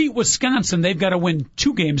don't beat Wisconsin, they've got to win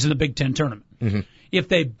 2 games in the Big Ten tournament. If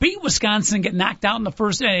they beat Wisconsin and get knocked out in the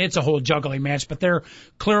first, it's a whole juggling match, but they're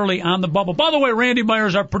clearly on the bubble. By the way, Randy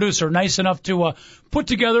Myers, our producer, nice enough to put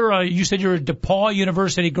together, you said you're a DePauw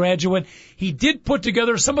University graduate. He did put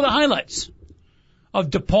together some of the highlights of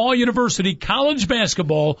DePauw University college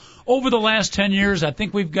basketball over the last 10 years. I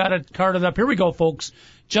think we've got it carded up. Here we go, folks.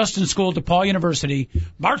 Justin School, DePauw University,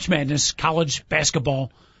 March Madness college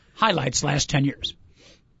basketball highlights last 10 years.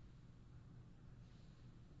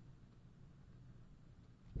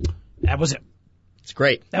 That was it. It's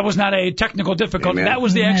great. That was not a technical difficulty. That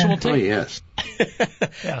was the actual tape. Oh, yes.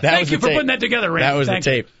 Thank you for putting that together, Randy. That was the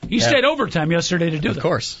tape. You stayed overtime yesterday to do that.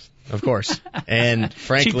 Of course. And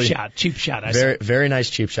frankly, cheap shot. Very nice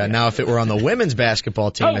cheap shot. Now, if it were on the women's basketball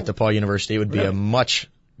team at DePauw University, it would be a much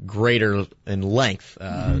greater in length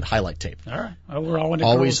highlight tape. All right. Well, we're all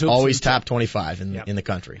into always top 25 in the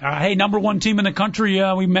country. Hey, number 1 team in the country.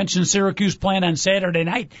 We mentioned Syracuse playing on Saturday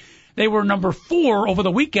night. They were number 4 over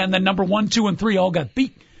the weekend. Then number 1, 2, and 3 all got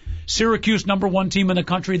beat. Syracuse, number 1 team in the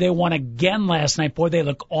country. They won again last night. Boy, they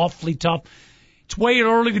look awfully tough. It's way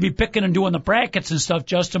early to be picking and doing the brackets and stuff,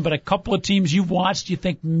 Justin, but a couple of teams you've watched you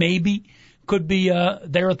think maybe could be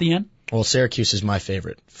there at the end? Well, Syracuse is my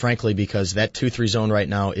favorite, frankly, because that 2-3 zone right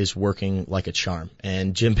now is working like a charm.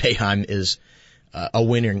 And Jim Boeheim is a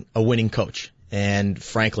winning coach. And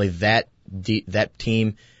frankly, that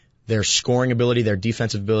team, their scoring ability, their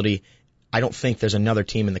defensive ability, I don't think there's another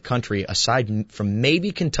team in the country aside from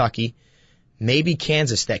maybe Kentucky, maybe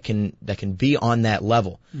Kansas that can be on that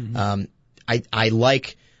level.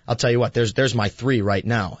 I'll tell you what, there's my 3 right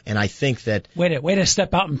now, and I think that way to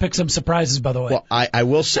step out and pick some surprises, by the way. Well, I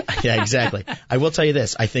will say, yeah, exactly. I will tell you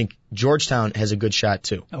this, I think Georgetown has a good shot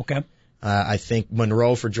too. Okay. I think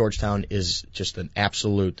Monroe for Georgetown is just an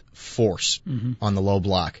absolute force on the low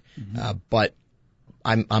block. But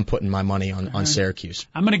I'm putting my money on Syracuse.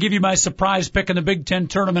 I'm going to give you my surprise pick in the Big Ten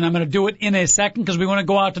tournament. I'm going to do it in a second because we want to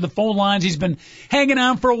go out to the phone lines. He's been hanging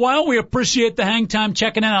on for a while. We appreciate the hang time.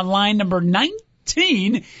 Checking in on line number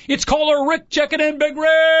 19. It's caller Rick checking in. Big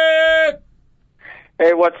Rick!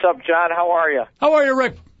 Hey, what's up, John? How are you? How are you,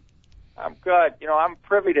 Rick? I'm good. I'm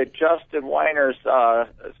privy to Justin Weiner's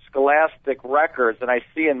scholastic records, and I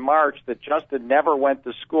see in March that Justin never went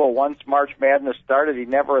to school. Once March Madness started, he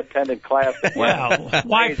never attended class. Well,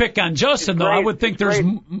 why pick on Justin, though? I would think there's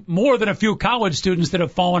more than a few college students that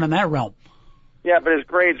have fallen in that realm. Yeah, but his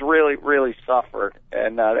grades really, really suffered,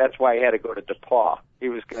 and that's why he had to go to DePauw. He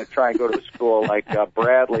was going to try and go to a school like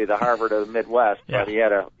Bradley, the Harvard of the Midwest, but he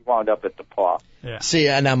wound up at DePauw. Yeah. See,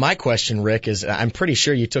 now my question, Rick, is I'm pretty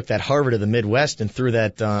sure you took that Harvard of the Midwest and threw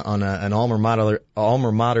that on an alma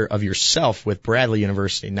mater of yourself with Bradley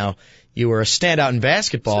University. Now, you were a standout in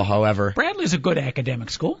basketball, however. Bradley's a good academic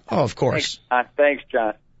school. Oh, of course. Thanks,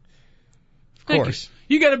 John. Of course.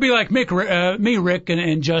 You got to be like me, Rick,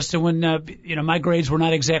 and Justin. When my grades were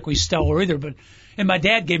not exactly stellar either, and my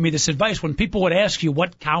dad gave me this advice when people would ask you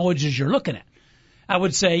what colleges you're looking at. I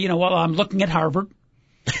would say, I'm looking at Harvard,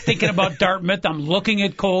 thinking about Dartmouth. I'm looking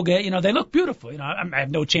at Colgate. They look beautiful. I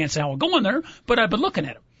have no chance of going there, but I've been looking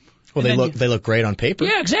at them. Well, they look great on paper.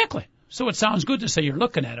 Yeah, exactly. So it sounds good to say you're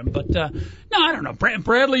looking at them, but no, I don't know.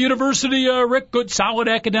 Bradley University, Rick, good, solid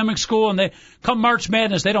academic school, and they come March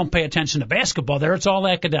Madness, they don't pay attention to basketball there. It's all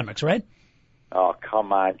academics, right? Oh,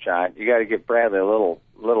 come on, John. You got to give Bradley a little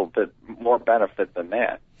bit more benefit than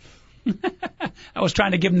that. I was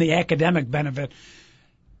trying to give him the academic benefit.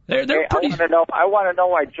 They're pretty. I want to know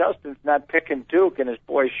why Justin's not picking Duke and his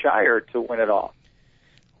boy Shire to win it all.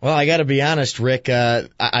 Well, I got to be honest, Rick.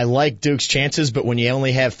 I like Duke's chances, but when you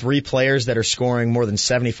only have 3 players that are scoring more than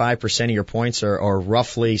 75% of your points, or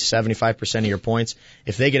roughly 75% of your points,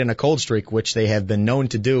 if they get in a cold streak, which they have been known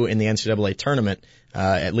to do in the NCAA tournament,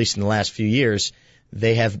 at least in the last few years,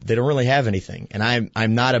 they don't really have anything. And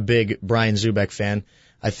I'm not a big Brian Zubek fan.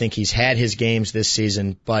 I think he's had his games this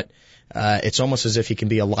season, but it's almost as if he can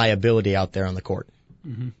be a liability out there on the court.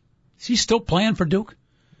 Mm-hmm. Is he still playing for Duke?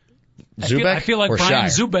 Zubek I feel like Brian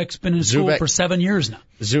Zubek's been in school for 7 years now.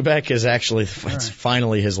 Zubek is actually, it's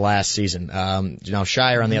finally his last season. Now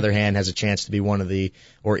Shire, on the other hand, has a chance to be one of the,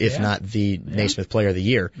 or if not the Naismith Player of the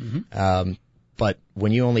Year. Mm-hmm. But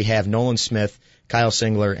when you only have Nolan Smith, Kyle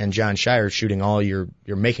Singler, and John Shire shooting you're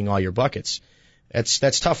making all your buckets,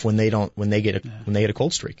 that's tough when they get a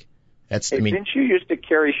cold streak. Didn't you used to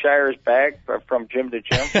carry Shire's bag from gym to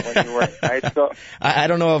gym when you were in high school? I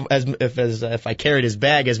don't know if I carried his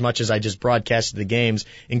bag as much as I just broadcasted the games,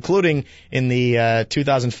 including in the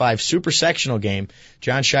 2005 Super Sectional game.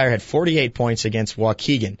 John Shire had 48 points against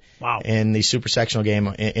Waukegan in the Super Sectional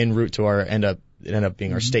game en route to end up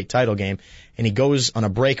being our state title game, and he goes on a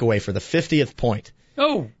breakaway for the 50th point.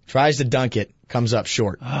 Oh, tries to dunk it, comes up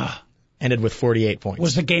short. Ended with 48 points.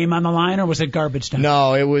 Was the game on the line, or was it garbage time?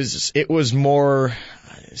 No, it was more.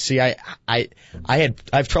 See, I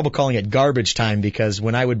have trouble calling it garbage time because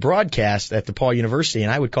when I would broadcast at DePauw University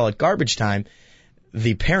and I would call it garbage time,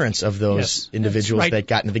 the parents of those individuals that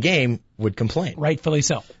got into the game would complain. Rightfully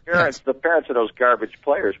so. The parents of those garbage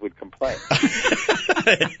players would complain.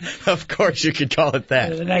 Of course, you could call it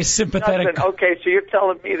that. A nice sympathetic. Okay, so you're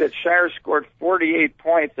telling me that Shire scored 48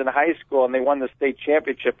 points in high school and they won the state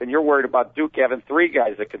championship, and you're worried about Duke having 3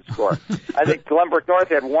 guys that can score. I think Glenbrook North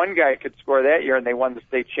had 1 guy that could score that year, and they won the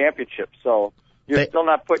state championship. So you're still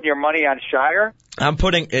not putting your money on Shire?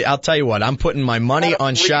 I'll tell you what, I'm putting my money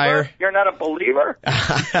on Shire. You're not a believer?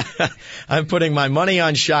 I'm putting my money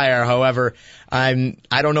on Shire. However, I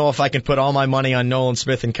don't know if I can put all my money on Nolan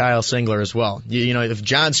Smith and Kyle Singler as well. You know, if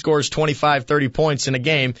John scores 25, 30 points in a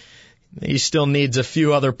game, he still needs a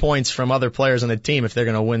few other points from other players on the team if they're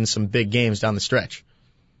going to win some big games down the stretch.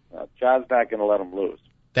 John's not going to let him lose.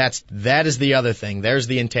 That is the other thing. There's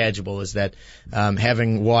the intangible, is that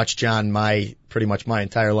having watched John pretty much my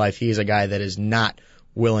entire life, he is a guy that is not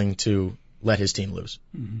willing to let his team lose.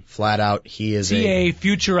 Mm-hmm. Flat out, he is a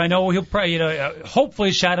future. I know he'll probably,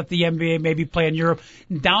 hopefully shot at the NBA, maybe play in Europe.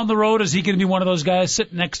 Down the road, is he going to be one of those guys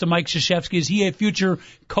sitting next to Mike Krzyzewski? Is he a future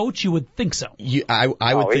coach? You would think so. I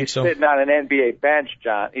would think so. He's sitting on an NBA bench,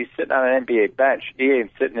 John. He's sitting on an NBA bench. He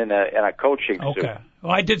ain't sitting in a coaching suit. Okay.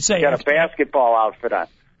 Well, I did say he got a basketball outfit on.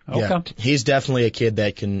 Okay. Yeah, he's definitely a kid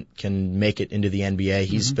that can make it into the NBA.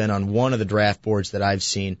 He's been on one of the draft boards that I've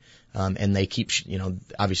seen, and they keep,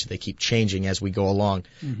 obviously they keep changing as we go along.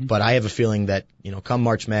 Mm-hmm. But I have a feeling that, come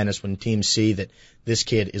March Madness, when teams see that this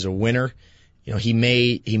kid is a winner, he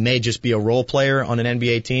may just be a role player on an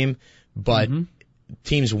NBA team, but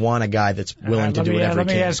teams want a guy that's willing to do whatever he can.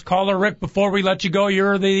 Let me ask caller Rick before we let you go.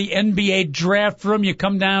 You're the NBA draft room. You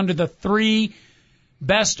come down to the 3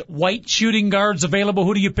 best white shooting guards available.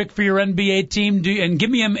 Who do you pick for your NBA team? And give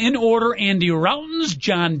me them in order: Andy Routens,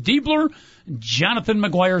 John Diebler, Jonathan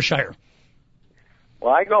McGuire Shire.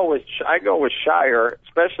 Well, I go with Shire,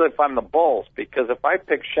 especially if I'm the Bulls, because if I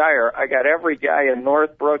pick Shire, I got every guy in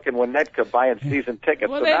Northbrook and Winnetka buying season tickets.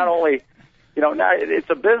 Well, so not only, it's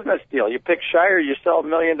a business deal. You pick Shire, you sell $1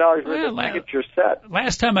 million worth of tickets, you're set.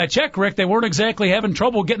 Last time I checked, Rick, they weren't exactly having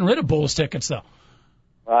trouble getting rid of Bulls tickets, though.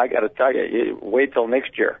 I got to tell you, wait till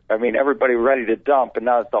next year. I mean, everybody ready to dump, and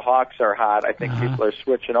now that the Hawks are hot, I think people are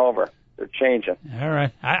switching over. They're changing. All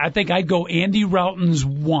right. I think I'd go Andy Routen's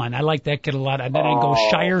 1. I like that kid a lot. And then I'd go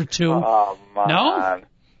Shire 2. Come on. No?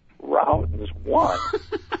 Routen's 1.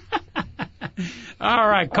 All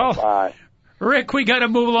right. Call. Rick, we got to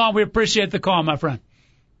move along. We appreciate the call, my friend.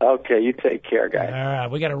 Okay, you take care, guys. All right,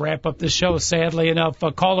 we got to wrap up the show, sadly enough.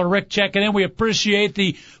 Caller Rick checking in. We appreciate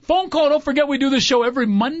the phone call. Don't forget we do the show every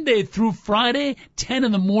Monday through Friday, 10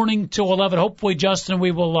 in the morning till 11. Hopefully, Justin, we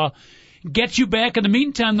will get you back. In the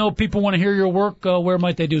meantime, though, if people want to hear your work, where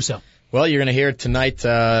might they do so? Well, you're going to hear it tonight.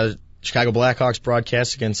 Chicago Blackhawks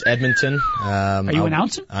broadcast against Edmonton. Are you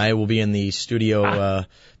announcing? I will be in the studio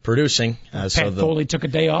producing. Pat Foley took a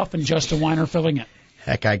day off, and Justin Weiner filling it.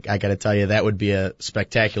 Heck, I got to tell you, that would be a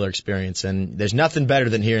spectacular experience. And there's nothing better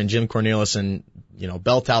than hearing Jim Cornelissen,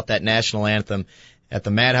 belt out that national anthem at the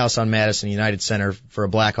Madhouse on Madison United Center for a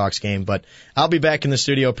Blackhawks game. But I'll be back in the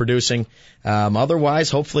studio producing. Otherwise,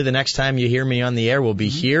 hopefully the next time you hear me on the air, we'll be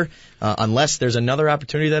here, unless there's another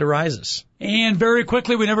opportunity that arises. And very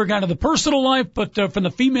quickly, we never got to the personal life, but from the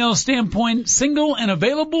female standpoint, single and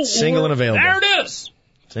available? Single and available. There it is.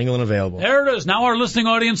 Single and available. There it is. Now our listening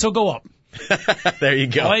audience will go up. There you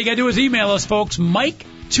go. All you got to do is email us, folks. Mike,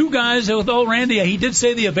 2 guys with Randy. He did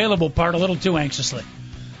say the available part a little too anxiously.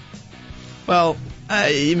 Well,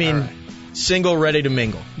 you mean single, ready to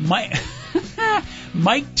mingle.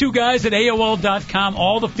 Mike, 2 guys at AOL.com.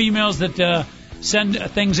 All the females that send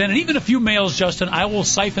things in, and even a few males, Justin, I will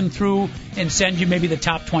siphon through and send you maybe the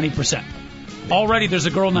top 20%. Already there's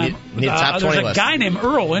a girl named, there's a guy named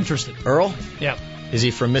Earl interested. Earl? Yeah. Is he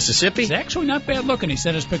from Mississippi? He's actually not bad looking. He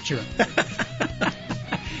sent his picture in.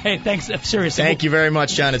 Hey, thanks. Seriously. Thank you very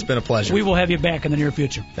much, John. It's been a pleasure. We will have you back in the near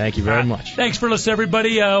future. Thank you very much. Thanks for listening,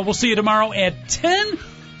 everybody. We'll see you tomorrow at 10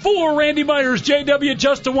 for Randy Myers, JW,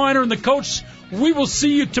 Justin Weiner, and the coach. We will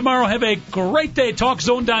see you tomorrow. Have a great day.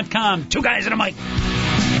 TalkZone.com. 2 guys and a mic.